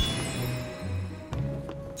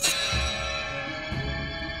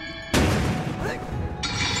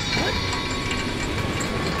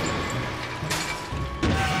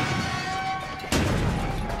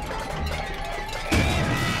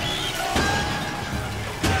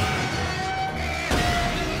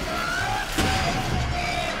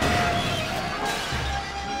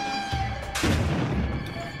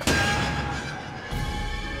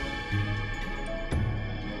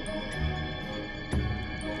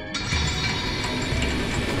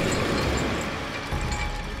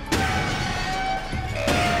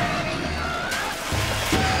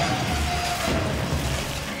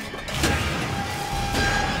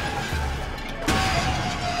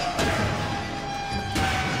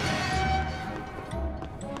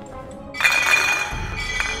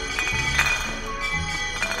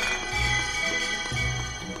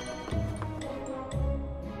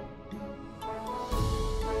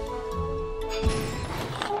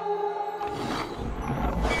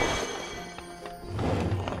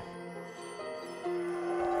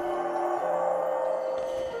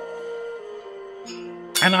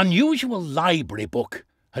 An unusual library book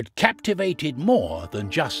had captivated more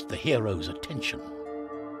than just the hero's attention.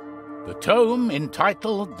 The tome,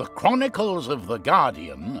 entitled The Chronicles of the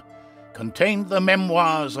Guardian, contained the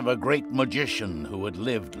memoirs of a great magician who had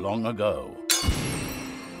lived long ago.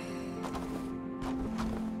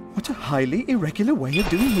 What a highly irregular way of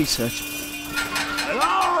doing research.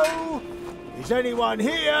 Hello? Is anyone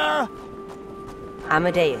here?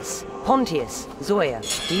 Amadeus, Pontius, Zoya,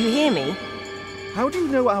 do you hear me? How do you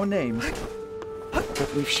know our names?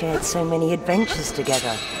 But we've shared so many adventures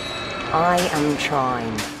together. I am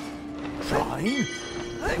Trine. Trine?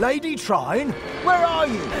 Lady Trine? Where are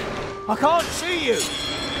you? I can't see you.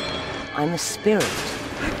 I'm a spirit,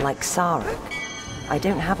 like Sarek. I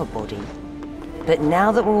don't have a body. But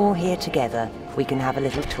now that we're all here together, we can have a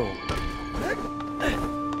little talk.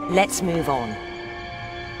 Let's move on.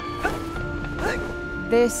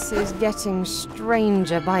 This is getting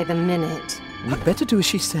stranger by the minute. We'd better do as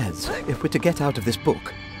she says, if we're to get out of this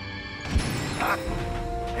book.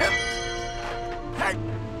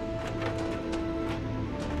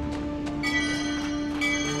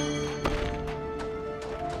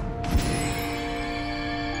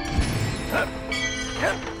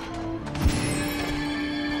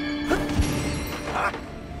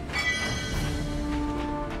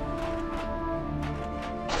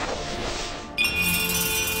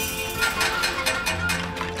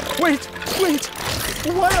 Wait! Wait!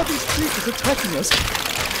 Why are these creatures attacking us?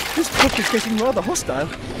 This book is getting rather hostile.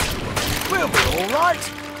 We'll be all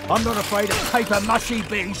right. I'm not afraid of paper mushy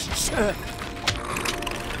beasts.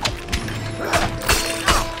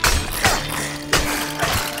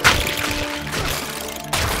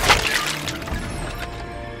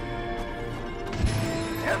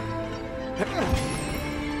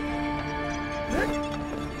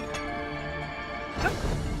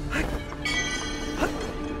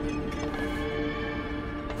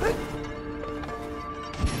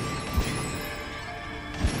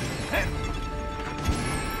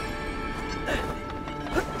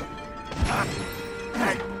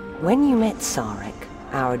 When you met Sarek,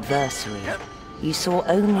 our adversary, you saw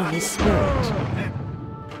only his spirit.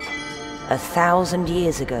 1,000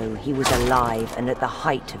 years ago, he was alive and at the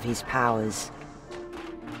height of his powers.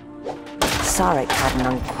 Sarek had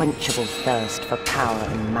an unquenchable thirst for power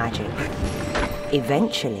and magic.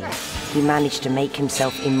 Eventually, he managed to make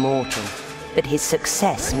himself immortal, but his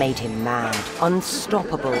success made him mad.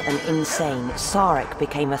 Unstoppable and insane, Sarek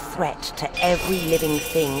became a threat to every living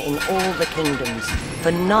thing in all the kingdoms,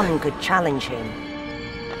 for none could challenge him.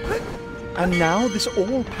 And now this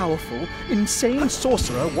all-powerful, insane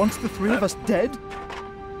sorcerer wants the three of us dead?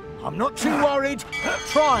 I'm not too worried.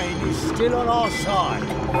 Trine is still on our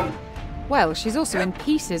side. Well, she's also in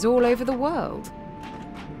pieces all over the world.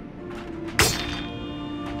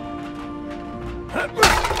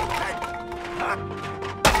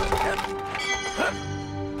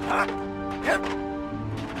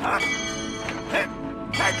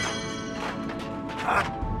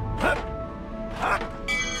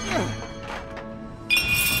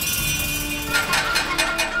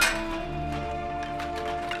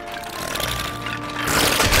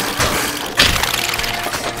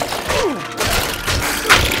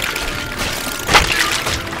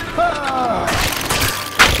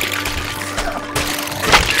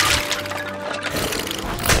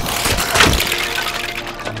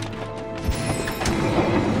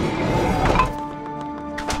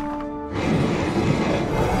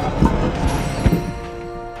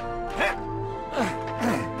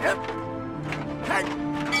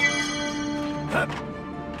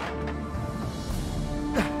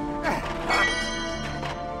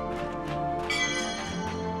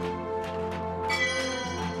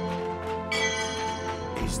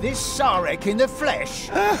 Is this Sarek in the flesh?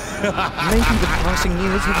 Maybe the passing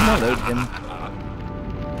years have mellowed him.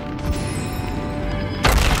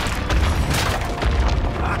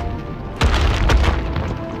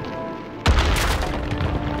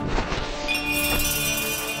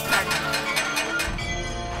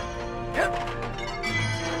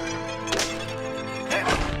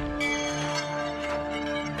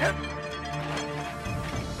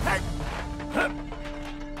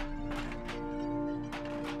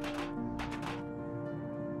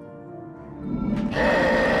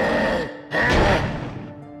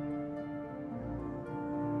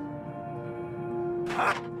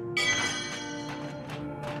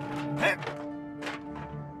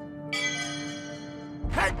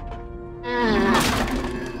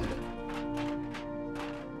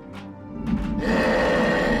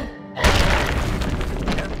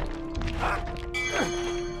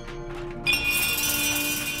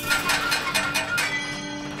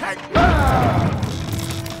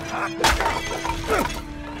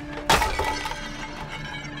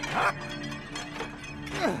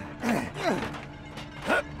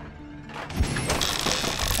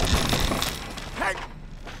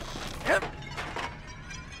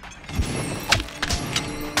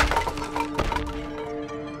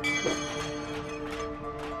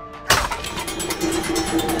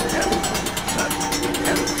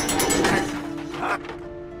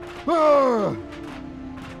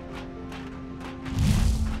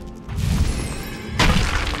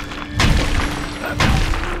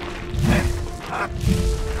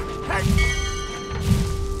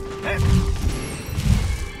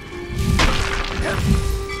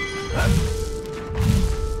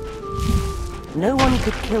 No one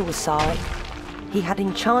could kill Sarek. He had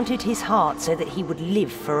enchanted his heart so that he would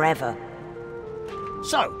live forever.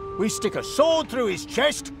 So, we stick a sword through his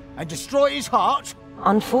chest and destroy his heart?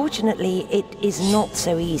 Unfortunately, it is not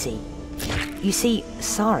so easy. You see,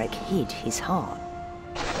 Sarek hid his heart.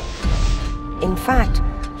 In fact,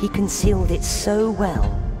 he concealed it so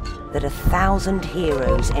well that 1,000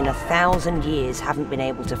 heroes in 1,000 years haven't been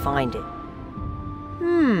able to find it.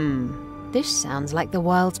 This sounds like the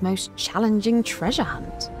world's most challenging treasure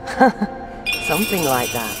hunt. Something like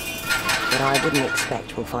that. But I wouldn't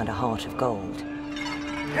expect we'll find a heart of gold.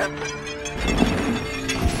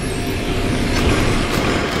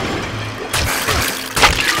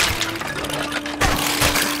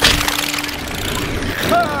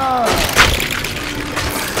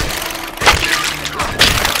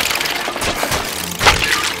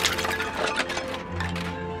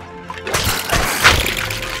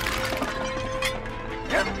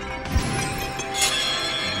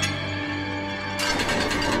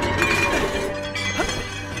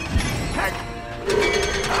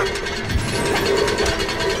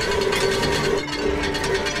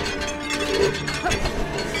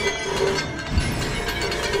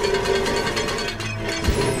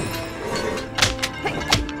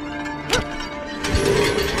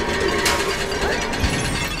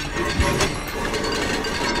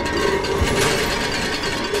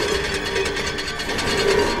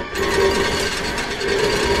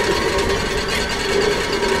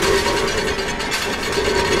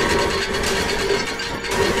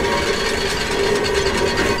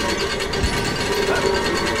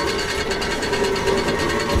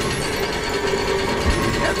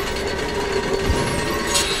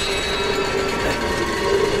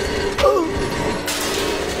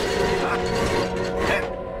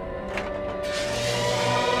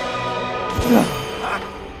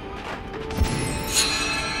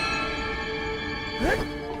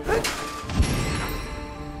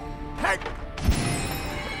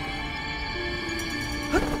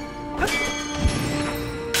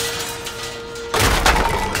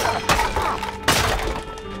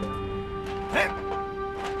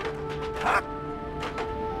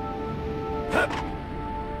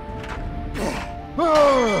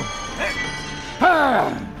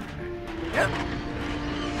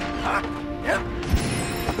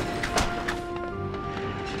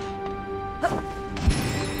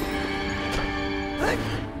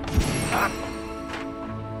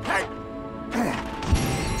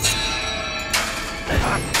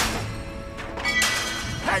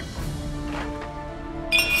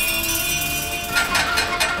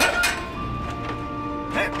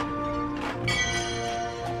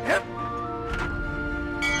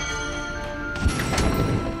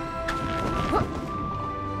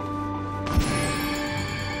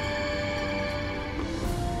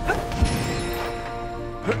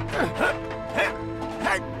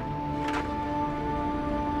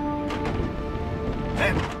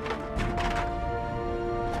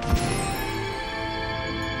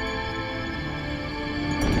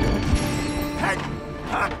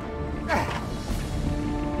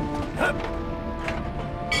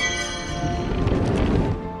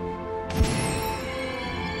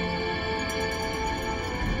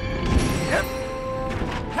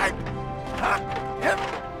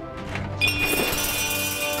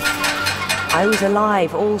 I was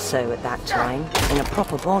alive also at that time, in a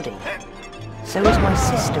proper body. So was my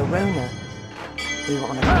sister, Rona. We were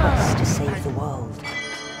on a quest to save the world.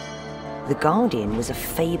 The Guardian was a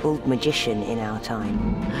fabled magician in our time,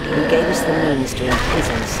 who gave us the means to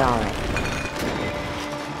imprison Sarek.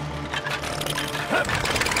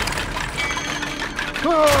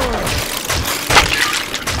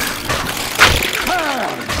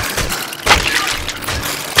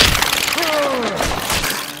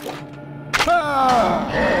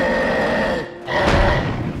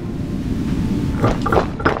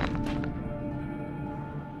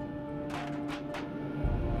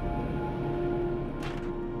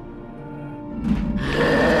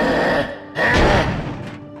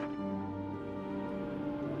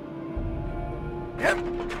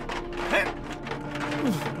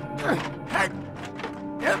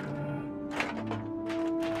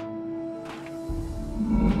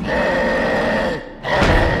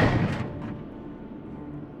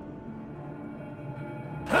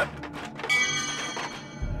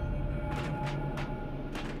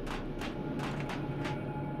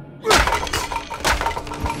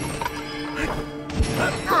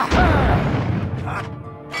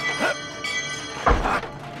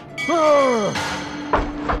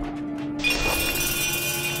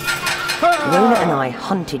 Rona and I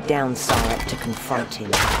hunted down Sarek to confront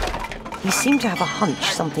him. He seemed to have a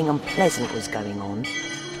hunch something unpleasant was going on,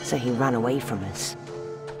 so he ran away from us.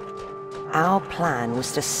 Our plan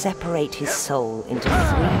was to separate his soul into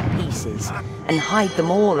 3 pieces and hide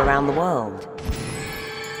them all around the world.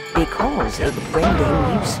 Because it would render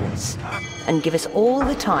him useless and give us all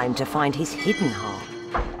the time to find his hidden heart.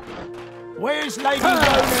 Where's Lady Rona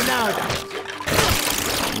now?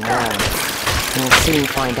 Well, we'll soon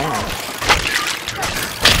find out.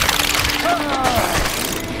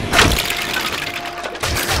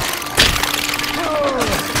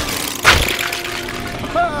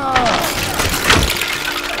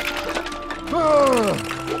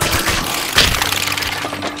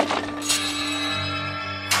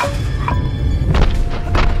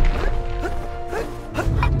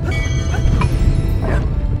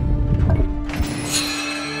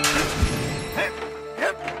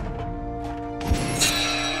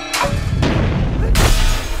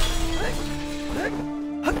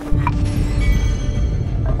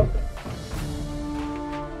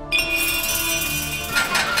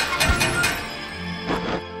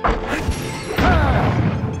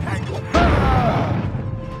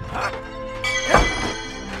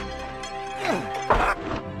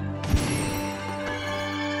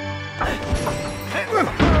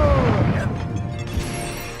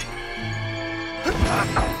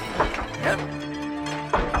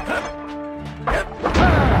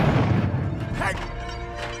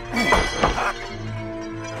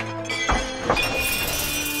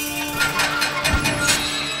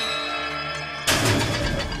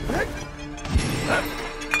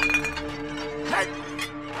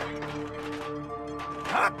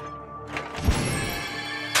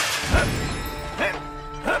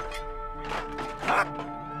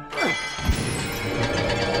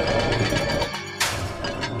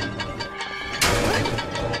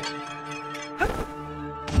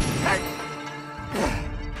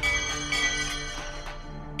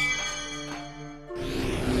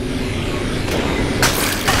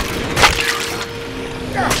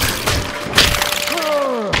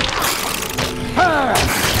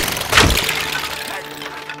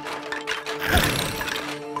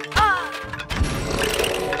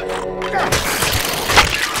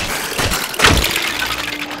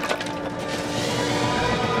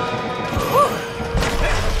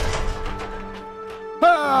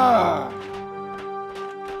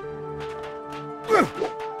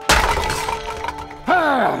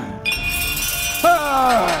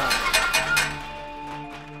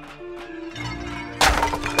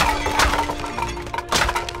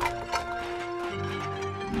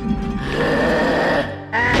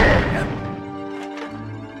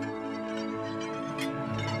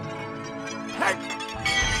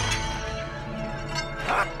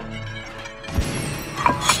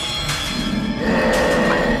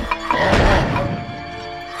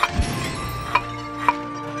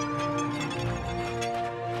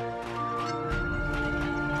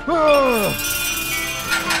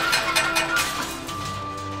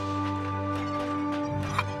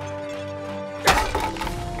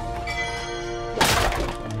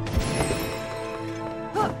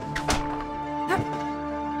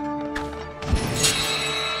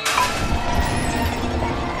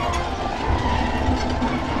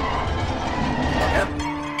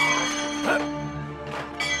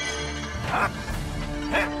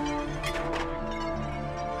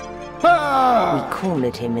 Ah! We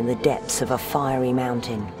cornered him in the depths of a fiery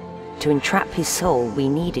mountain. To entrap his soul, we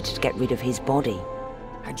needed to get rid of his body.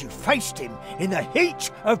 And you faced him in the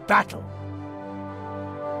heat of battle.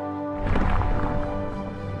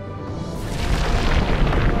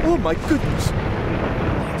 Oh my goodness!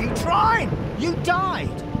 Lady Trine, you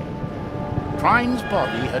died! Trine's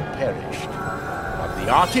body had perished, but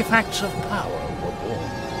the artifacts of power were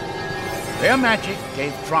born. Their magic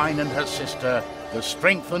gave Trine and her sister the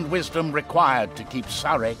strength and wisdom required to keep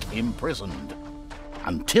Sarek imprisoned,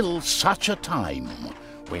 until such a time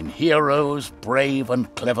when heroes brave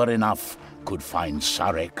and clever enough could find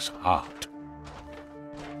Sarek's heart.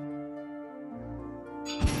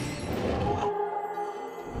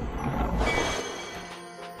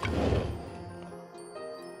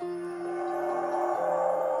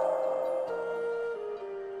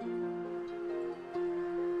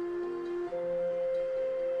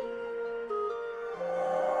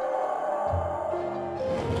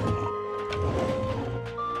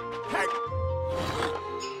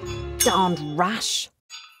 Darned rash.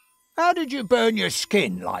 How did you burn your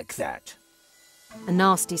skin like that? A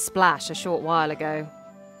nasty splash a short while ago.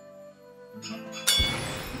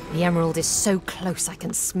 The emerald is so close I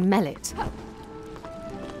can smell it.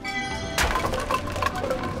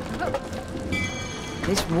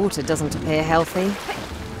 This water doesn't appear healthy.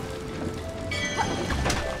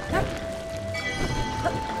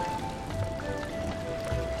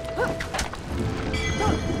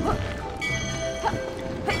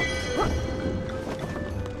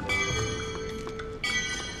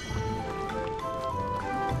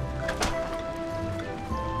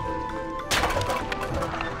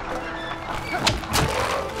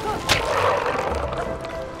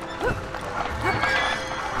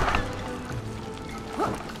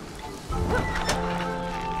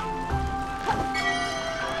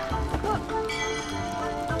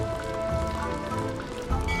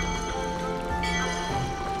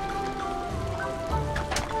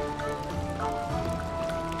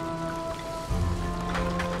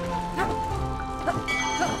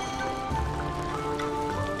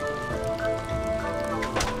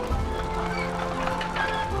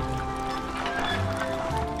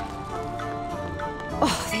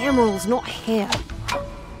 The emerald's not here.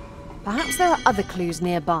 Perhaps there are other clues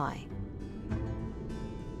nearby.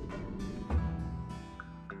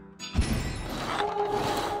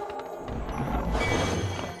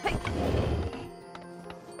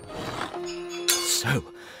 So,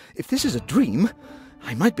 if this is a dream,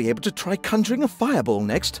 I might be able to try conjuring a fireball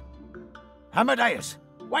next. Amadeus,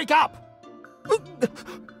 wake up!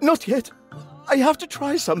 Not yet. I have to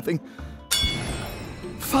try something.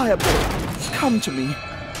 Fireball, come to me.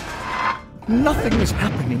 Nothing is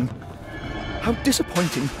happening. How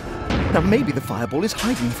disappointing. Now maybe the fireball is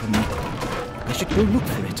hiding from me. I should go look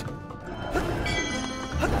for it.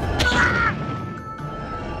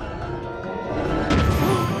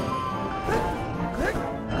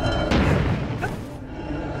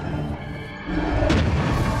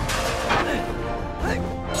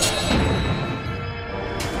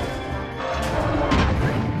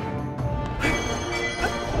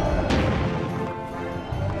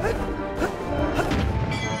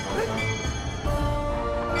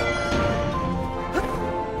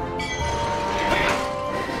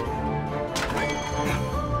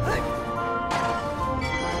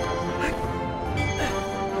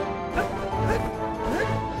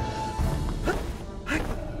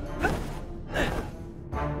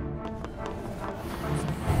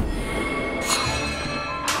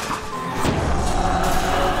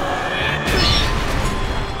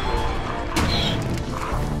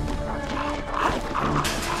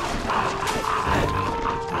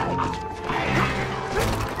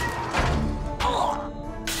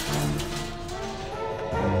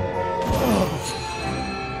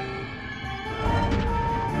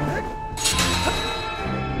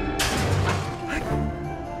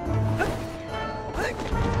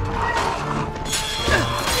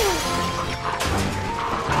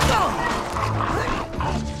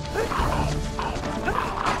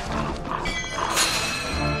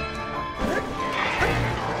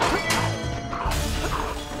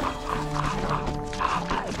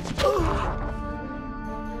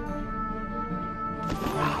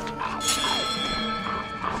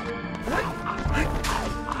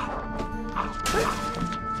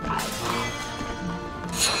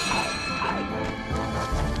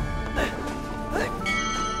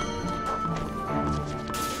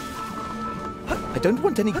 I don't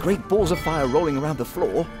want any great balls of fire rolling around the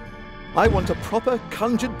floor. I want a proper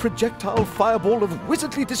conjured projectile fireball of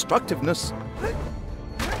wizardly destructiveness.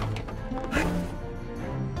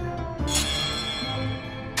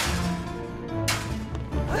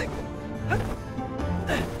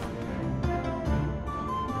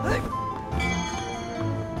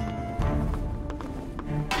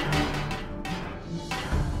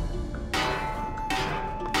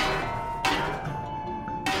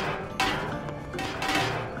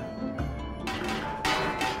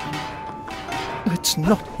 it's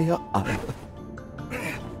not here either.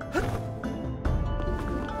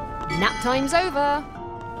 Nap time's over.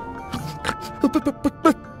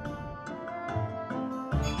 But...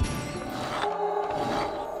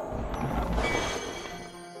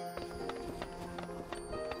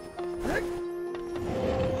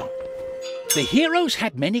 The heroes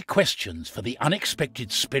had many questions for the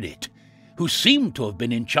unexpected spirit, who seemed to have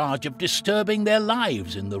been in charge of disturbing their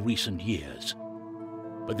lives in the recent years.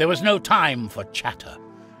 But there was no time for chatter,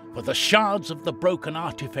 for the shards of the broken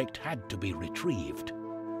artifact had to be retrieved.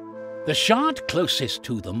 The shard closest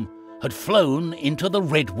to them had flown into the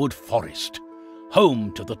redwood forest,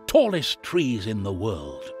 home to the tallest trees in the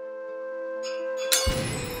world.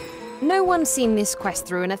 No one's seen this quest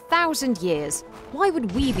through in 1,000 years. Why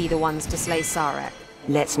would we be the ones to slay Sarek?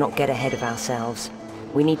 Let's not get ahead of ourselves.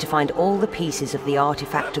 We need to find all the pieces of the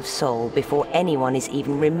artifact of soul before anyone is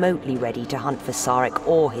even remotely ready to hunt for Sarek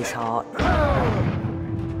or his heart.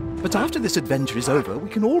 But after this adventure is over, we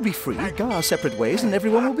can all be free, go our separate ways, and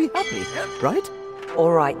everyone will be happy, right?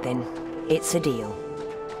 All right then, it's a deal.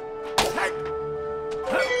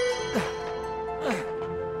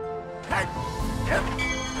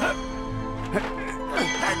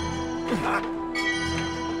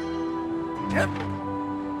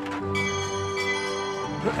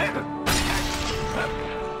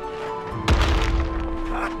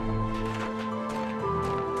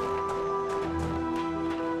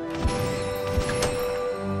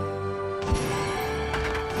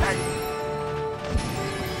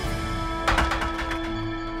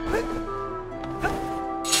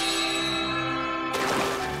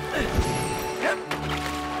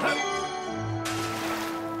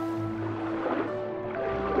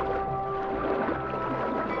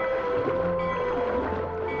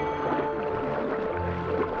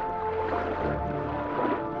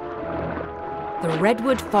 The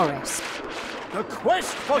Redwood Forest. The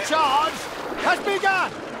quest for shards has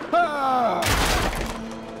begun!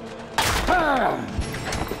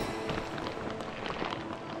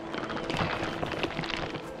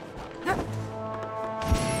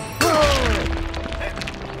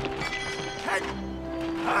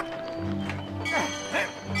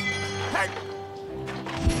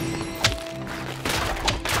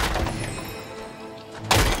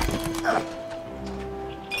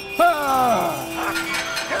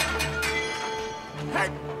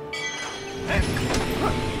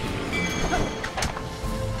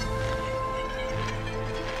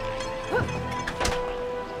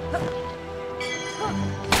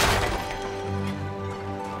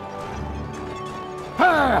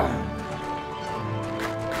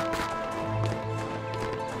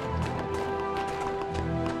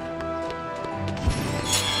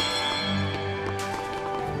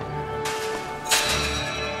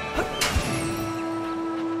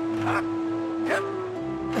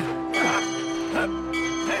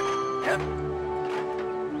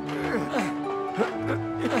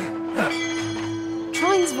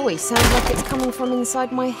 Trine's voice sounds like it's coming from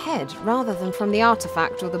inside my head rather than from the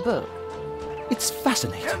artifact or the book. It's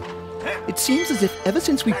fascinating. It seems as if ever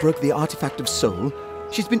since we broke the artifact of soul,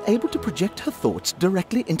 she's been able to project her thoughts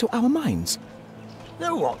directly into our minds.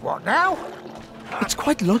 What now? It's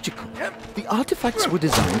quite logical. The artifacts were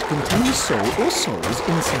designed to contain a soul or souls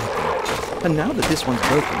inside them. And now that this one's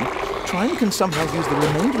broken, Trine can somehow use the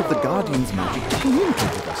remainder of the Guardian's magic to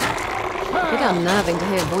communicate with us. A bit unnerving to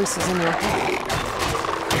hear voices in your head.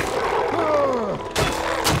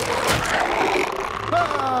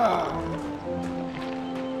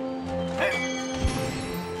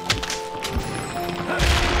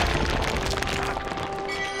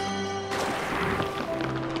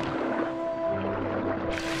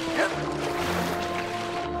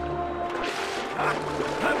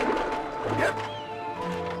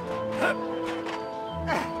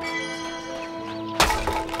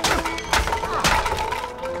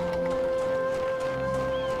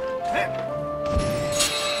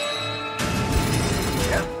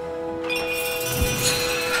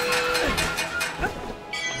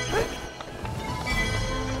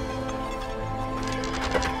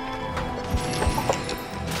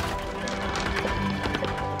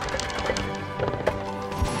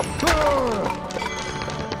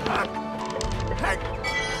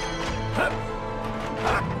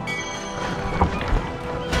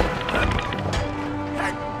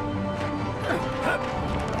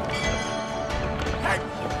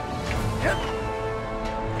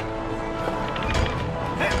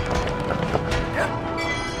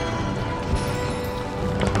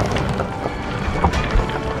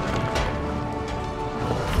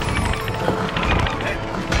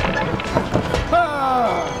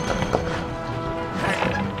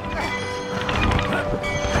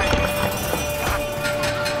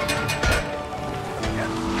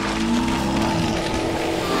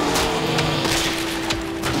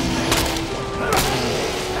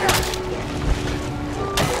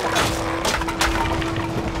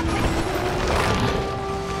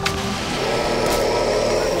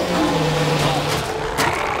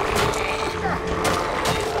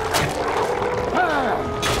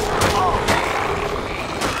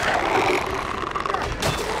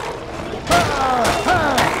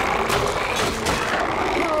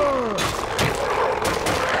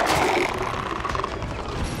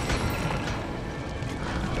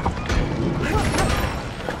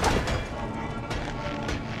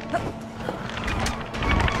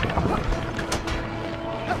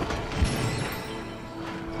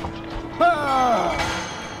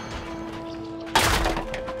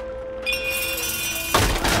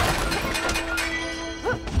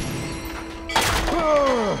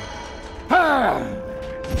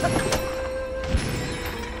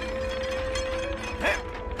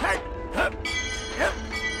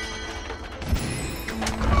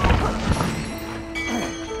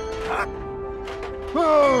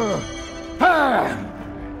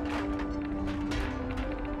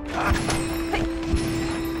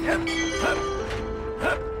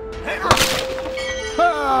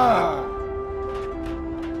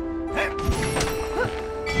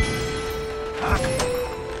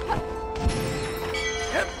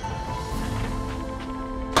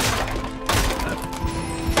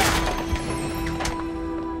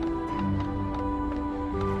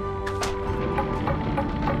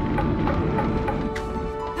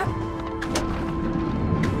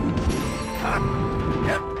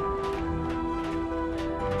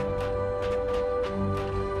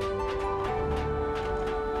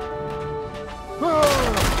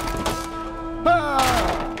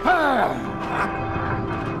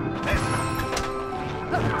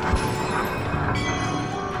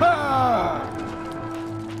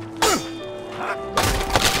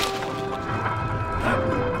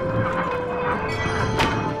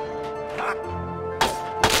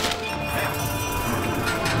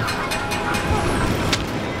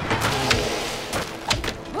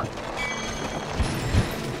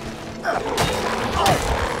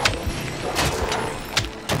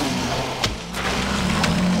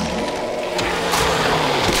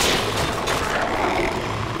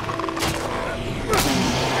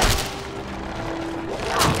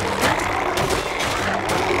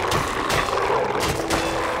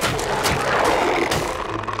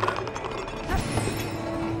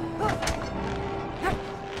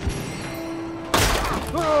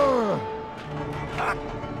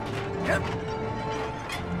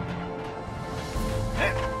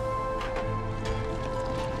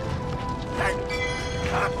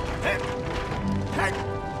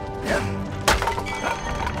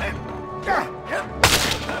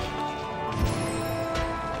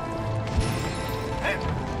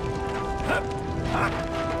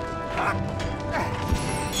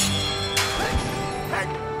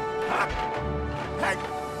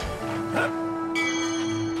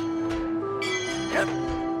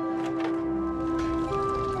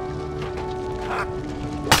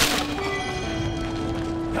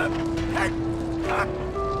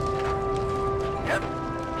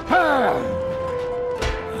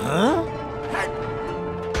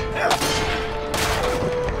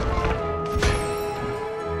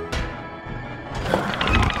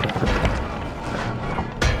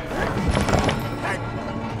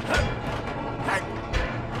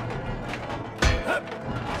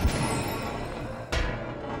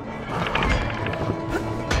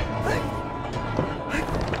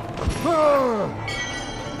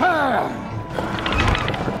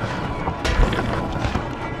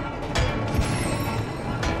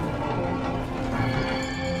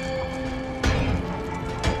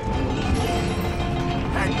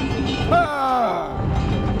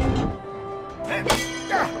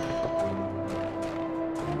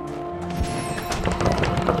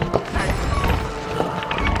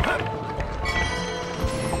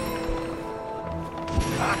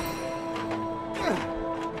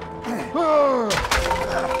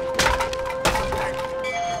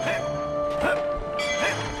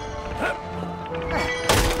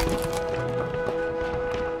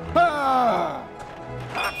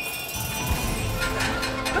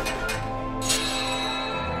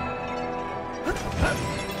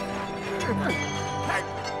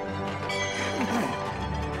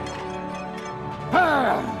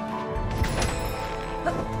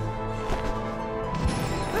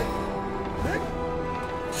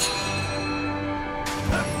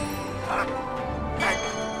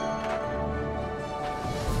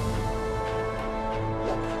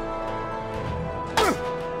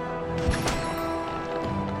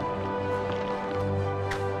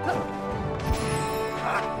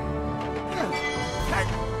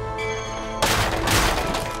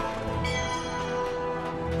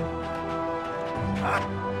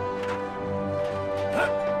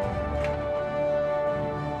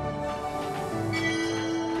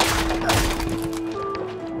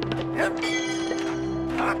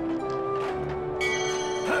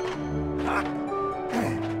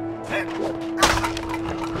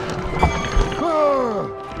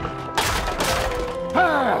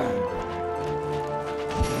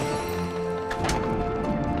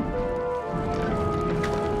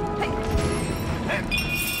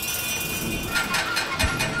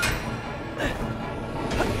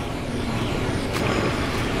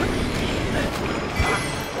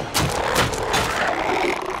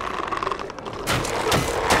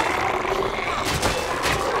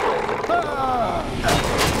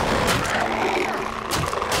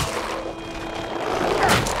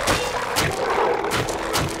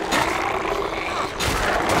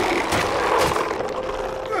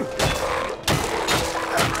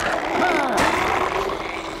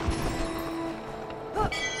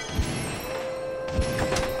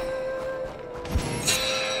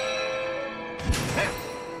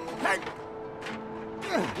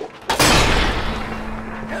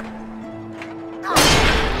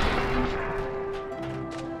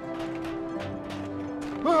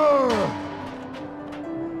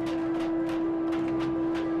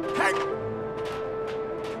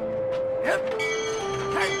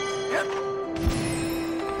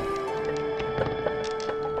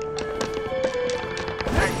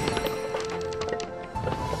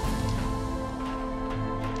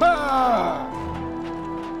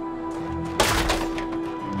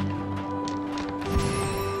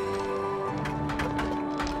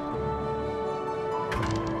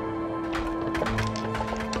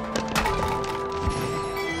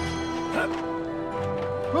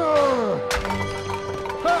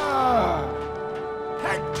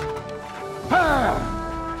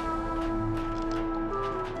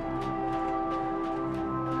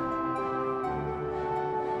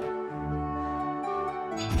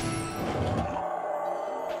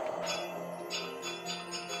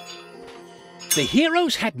 The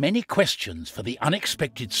heroes had many questions for the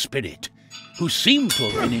unexpected spirit, who seemed to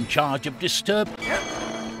have been in charge of disturbing...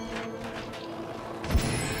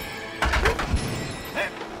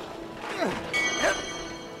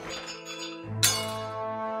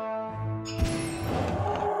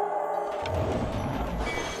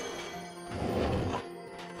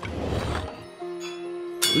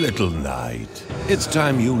 Little knight, it's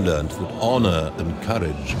time you learnt that honor and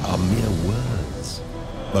courage are mere words.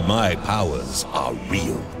 But my powers are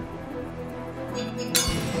real.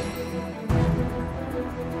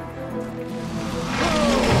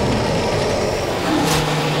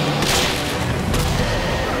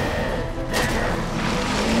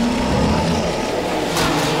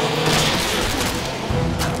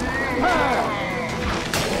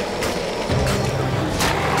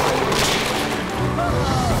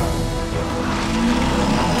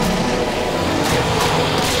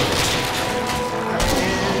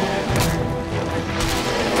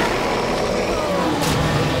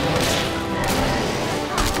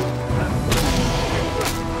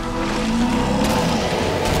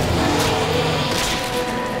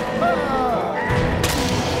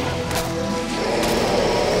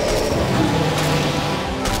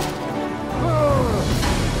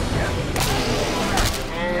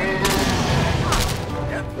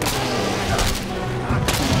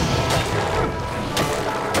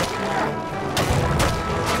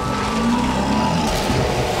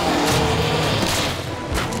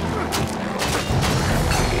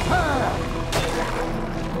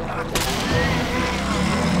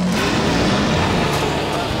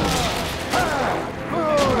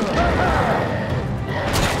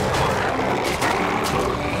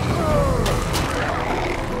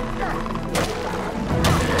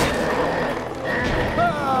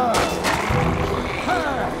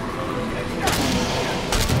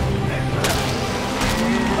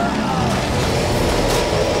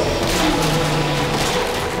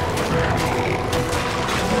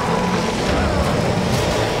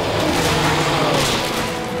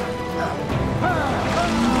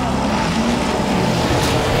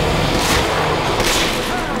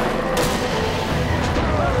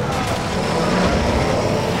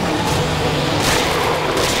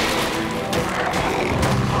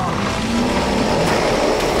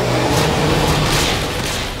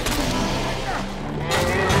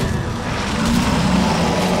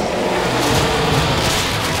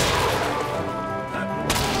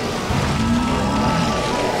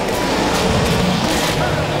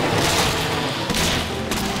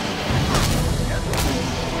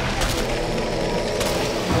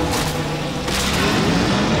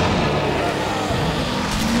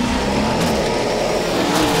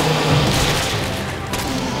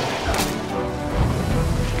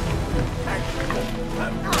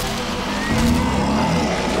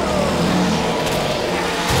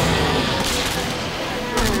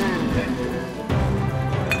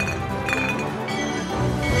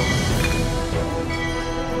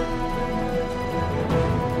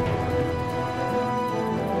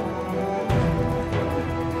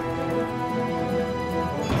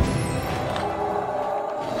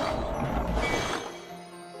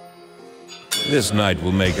 This night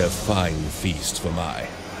will make a fine feast for my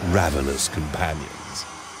ravenous companions.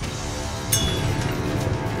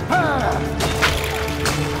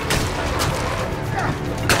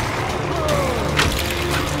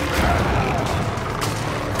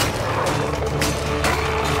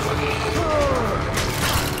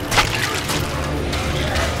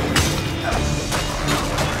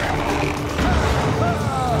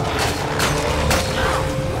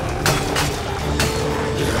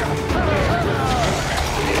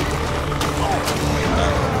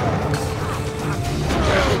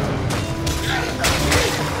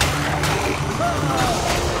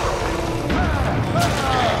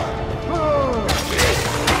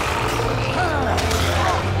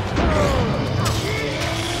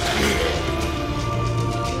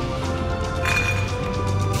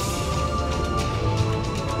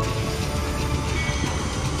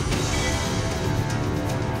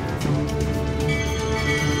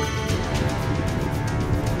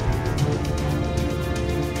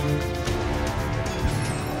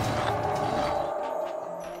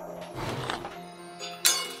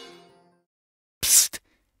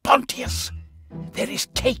 Pontius, there is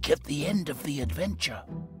cake at the end of the adventure.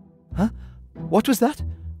 Huh? What was that?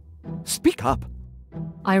 Speak up.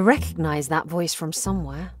 I recognise that voice from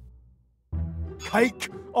somewhere. Cake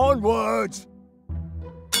onwards!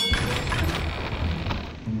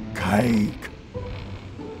 Cake!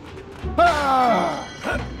 Ah!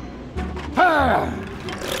 Ah!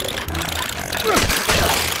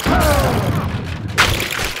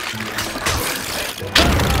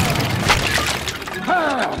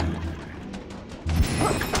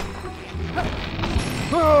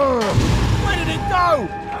 No!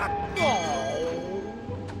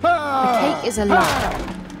 The cake is a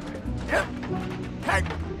lie.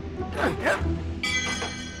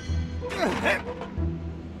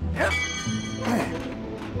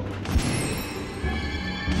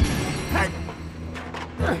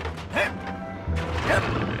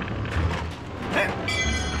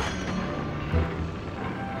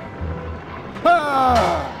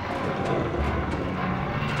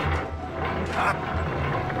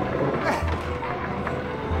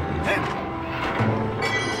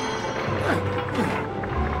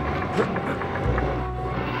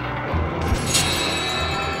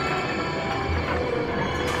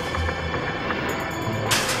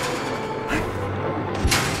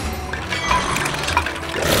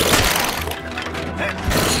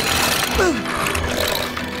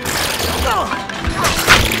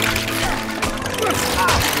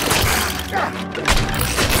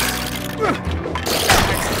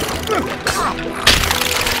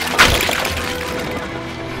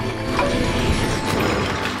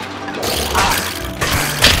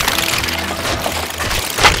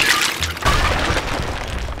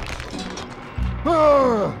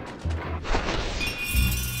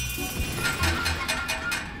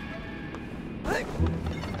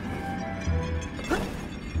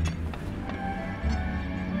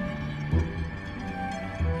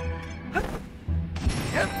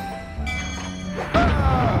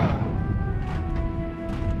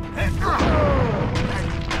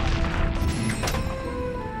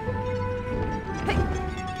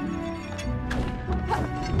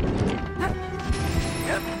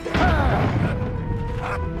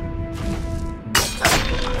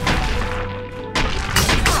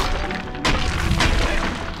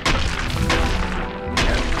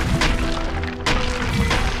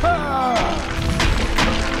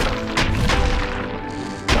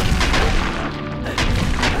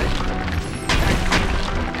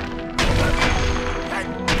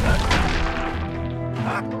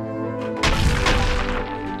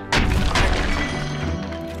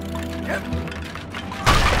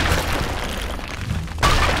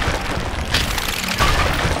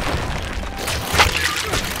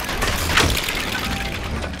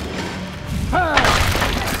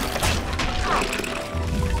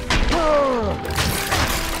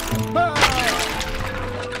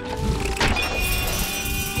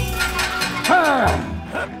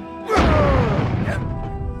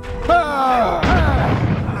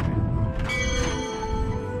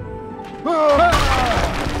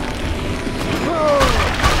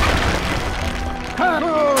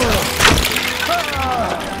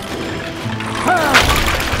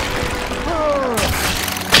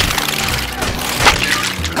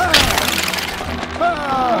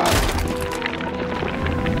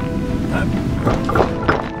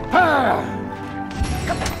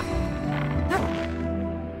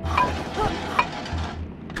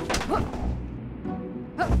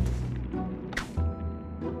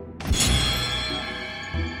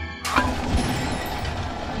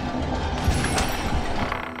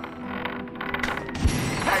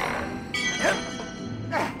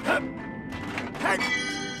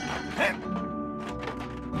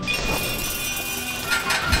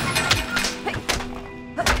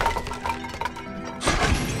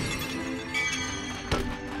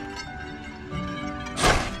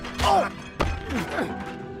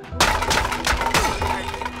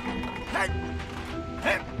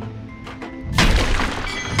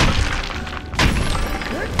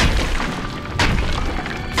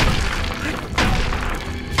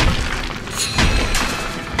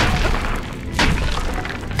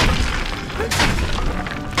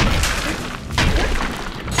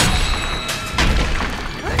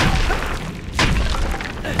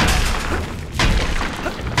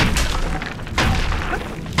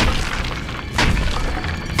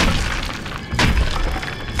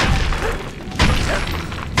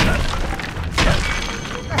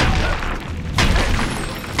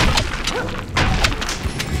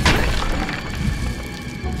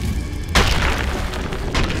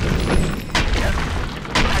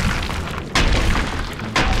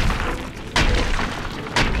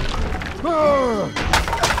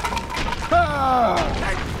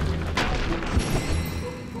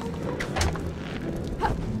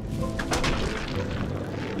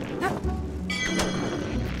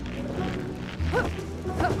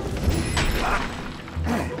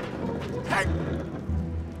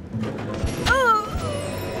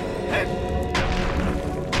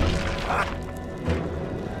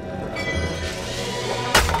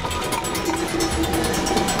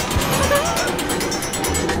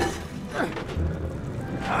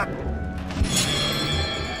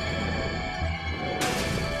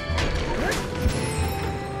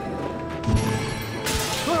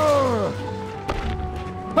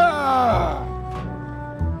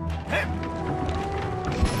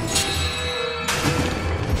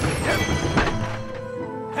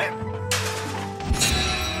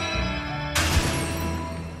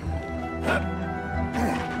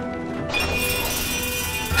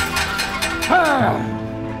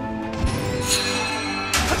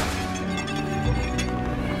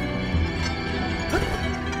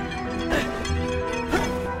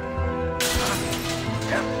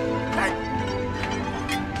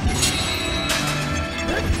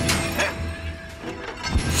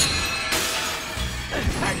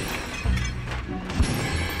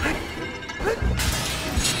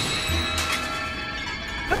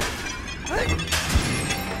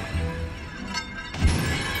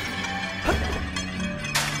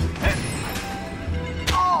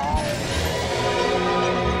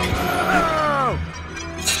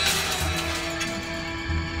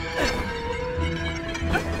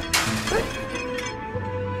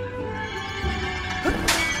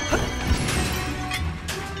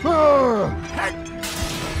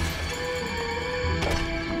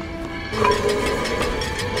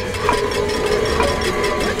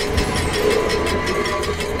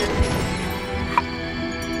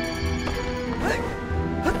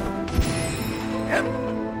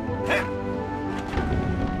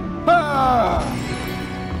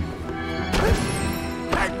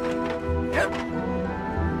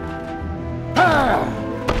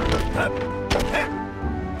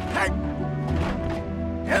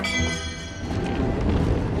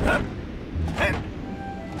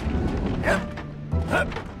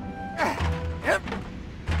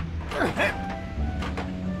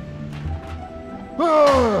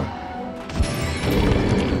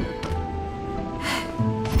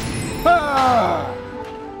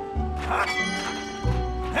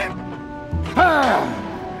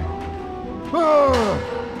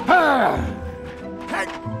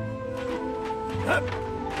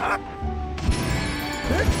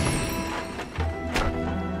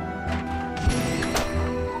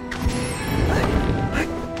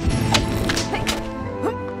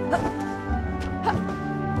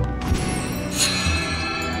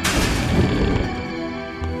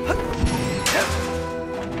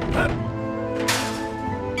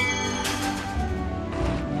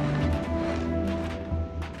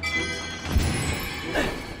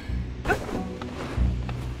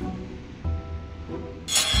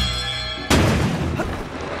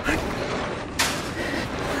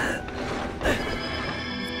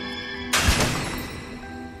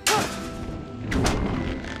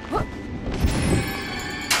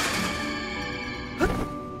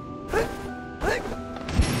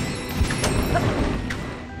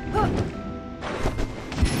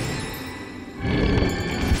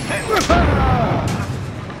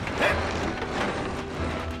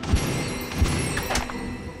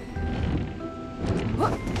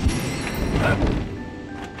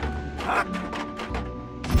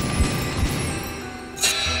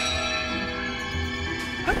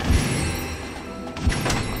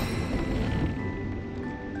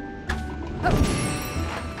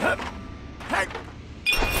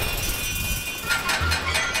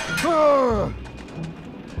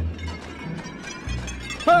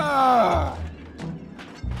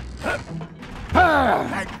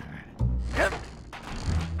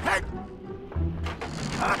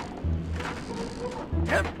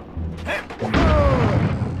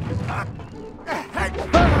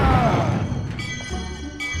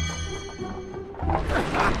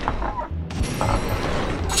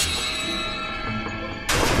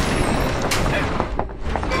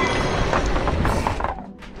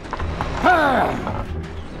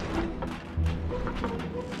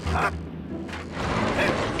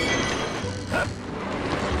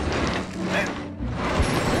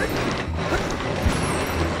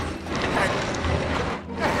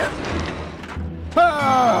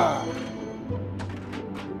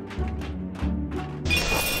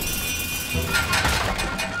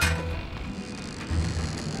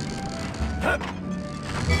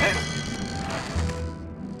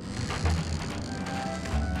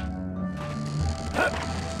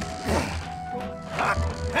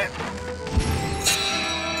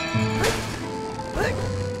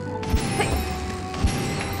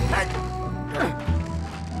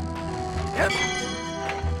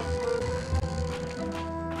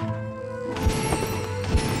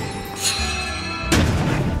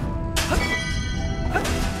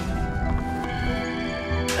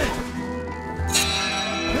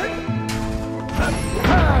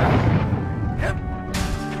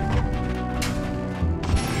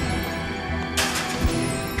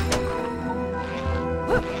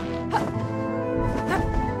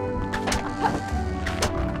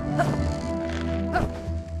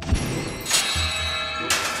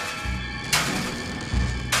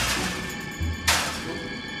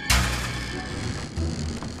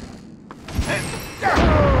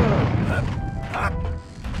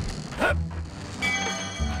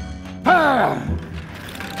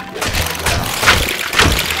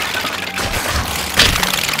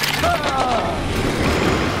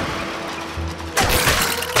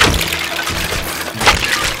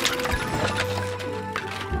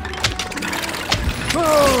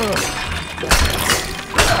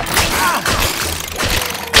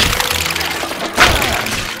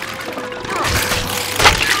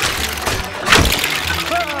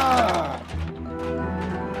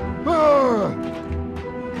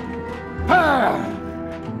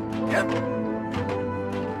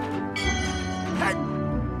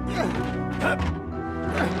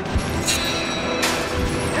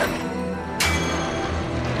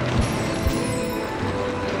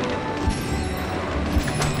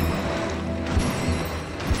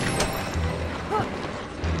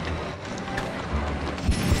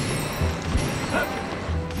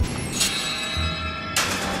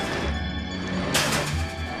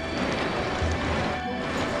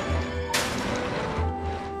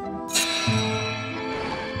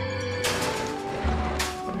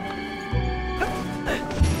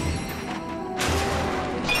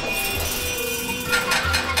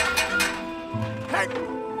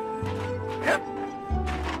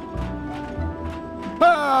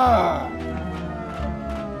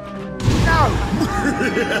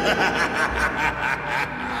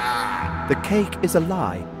 The cake is a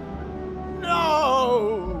lie.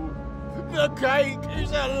 No! The cake is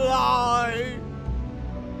a lie!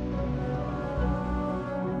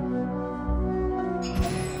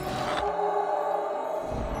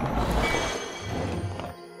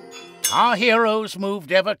 Our heroes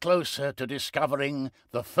moved ever closer to discovering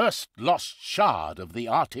the first lost shard of the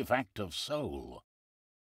artifact of soul.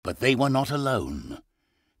 But they were not alone.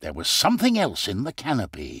 There was something else in the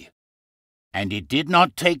canopy, and it did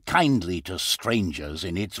not take kindly to strangers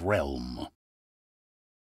in its realm.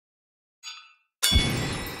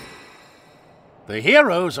 The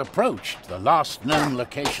heroes approached the last known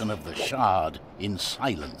location of the shard in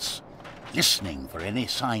silence, listening for any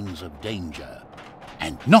signs of danger,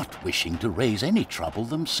 and not wishing to raise any trouble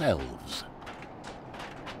themselves.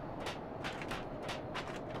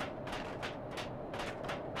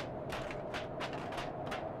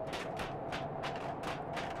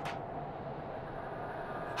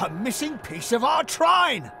 A missing piece of our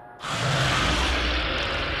Trine!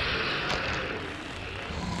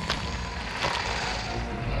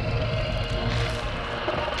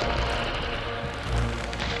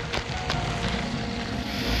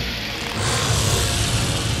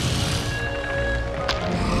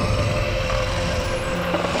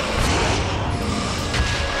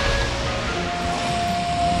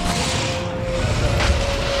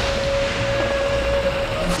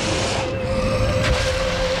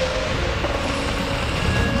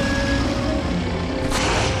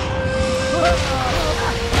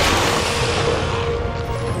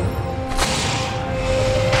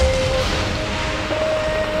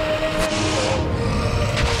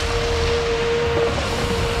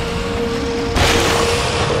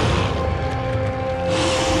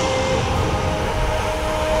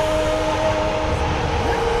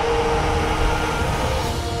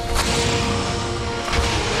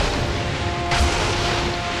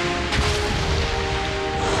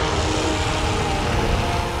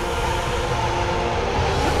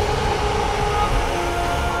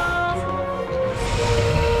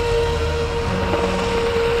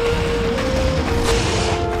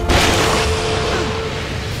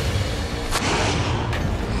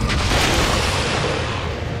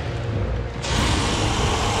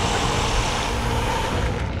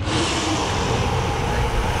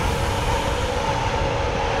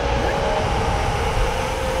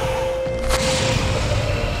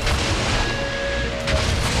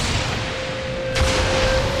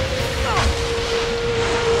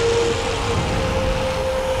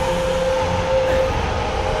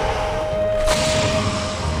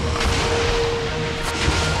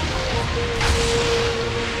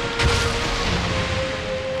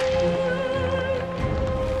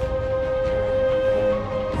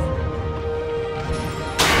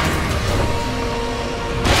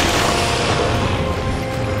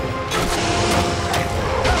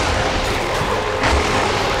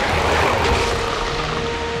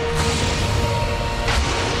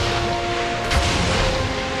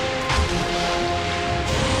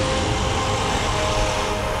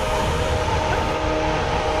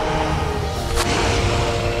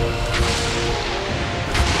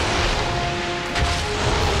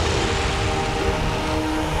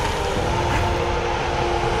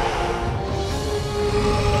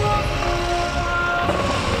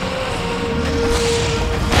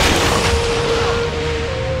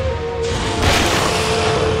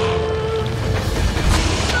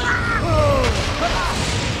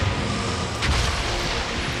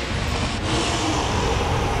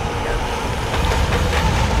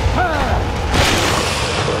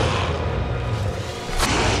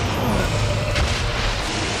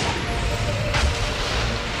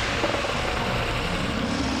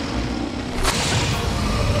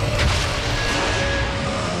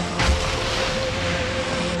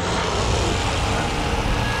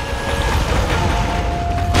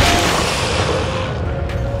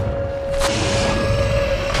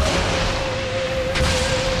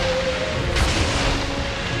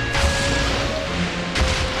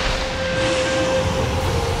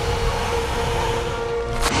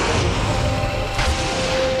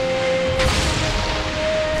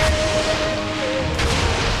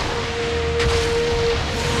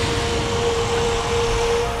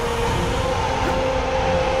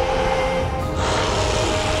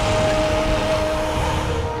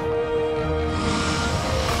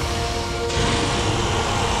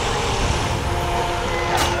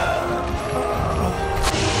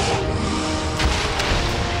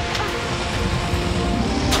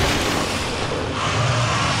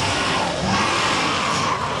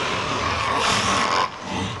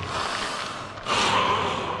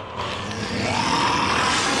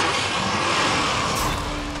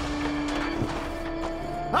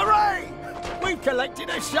 collected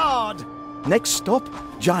a shard. Next stop,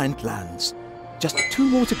 Giant Lands. Just 2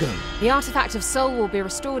 more to go. The artifact of soul will be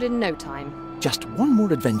restored in no time. Just 1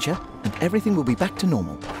 more adventure, and everything will be back to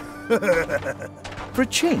normal. For a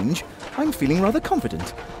change, I'm feeling rather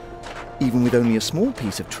confident. Even with only a small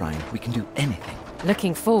piece of Trine, we can do anything.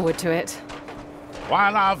 Looking forward to it.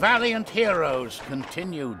 While our valiant heroes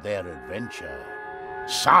continued their adventure,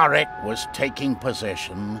 Sarek was taking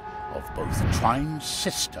possession of both Trine's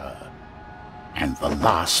sister and the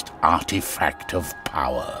last artifact of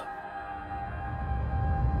power.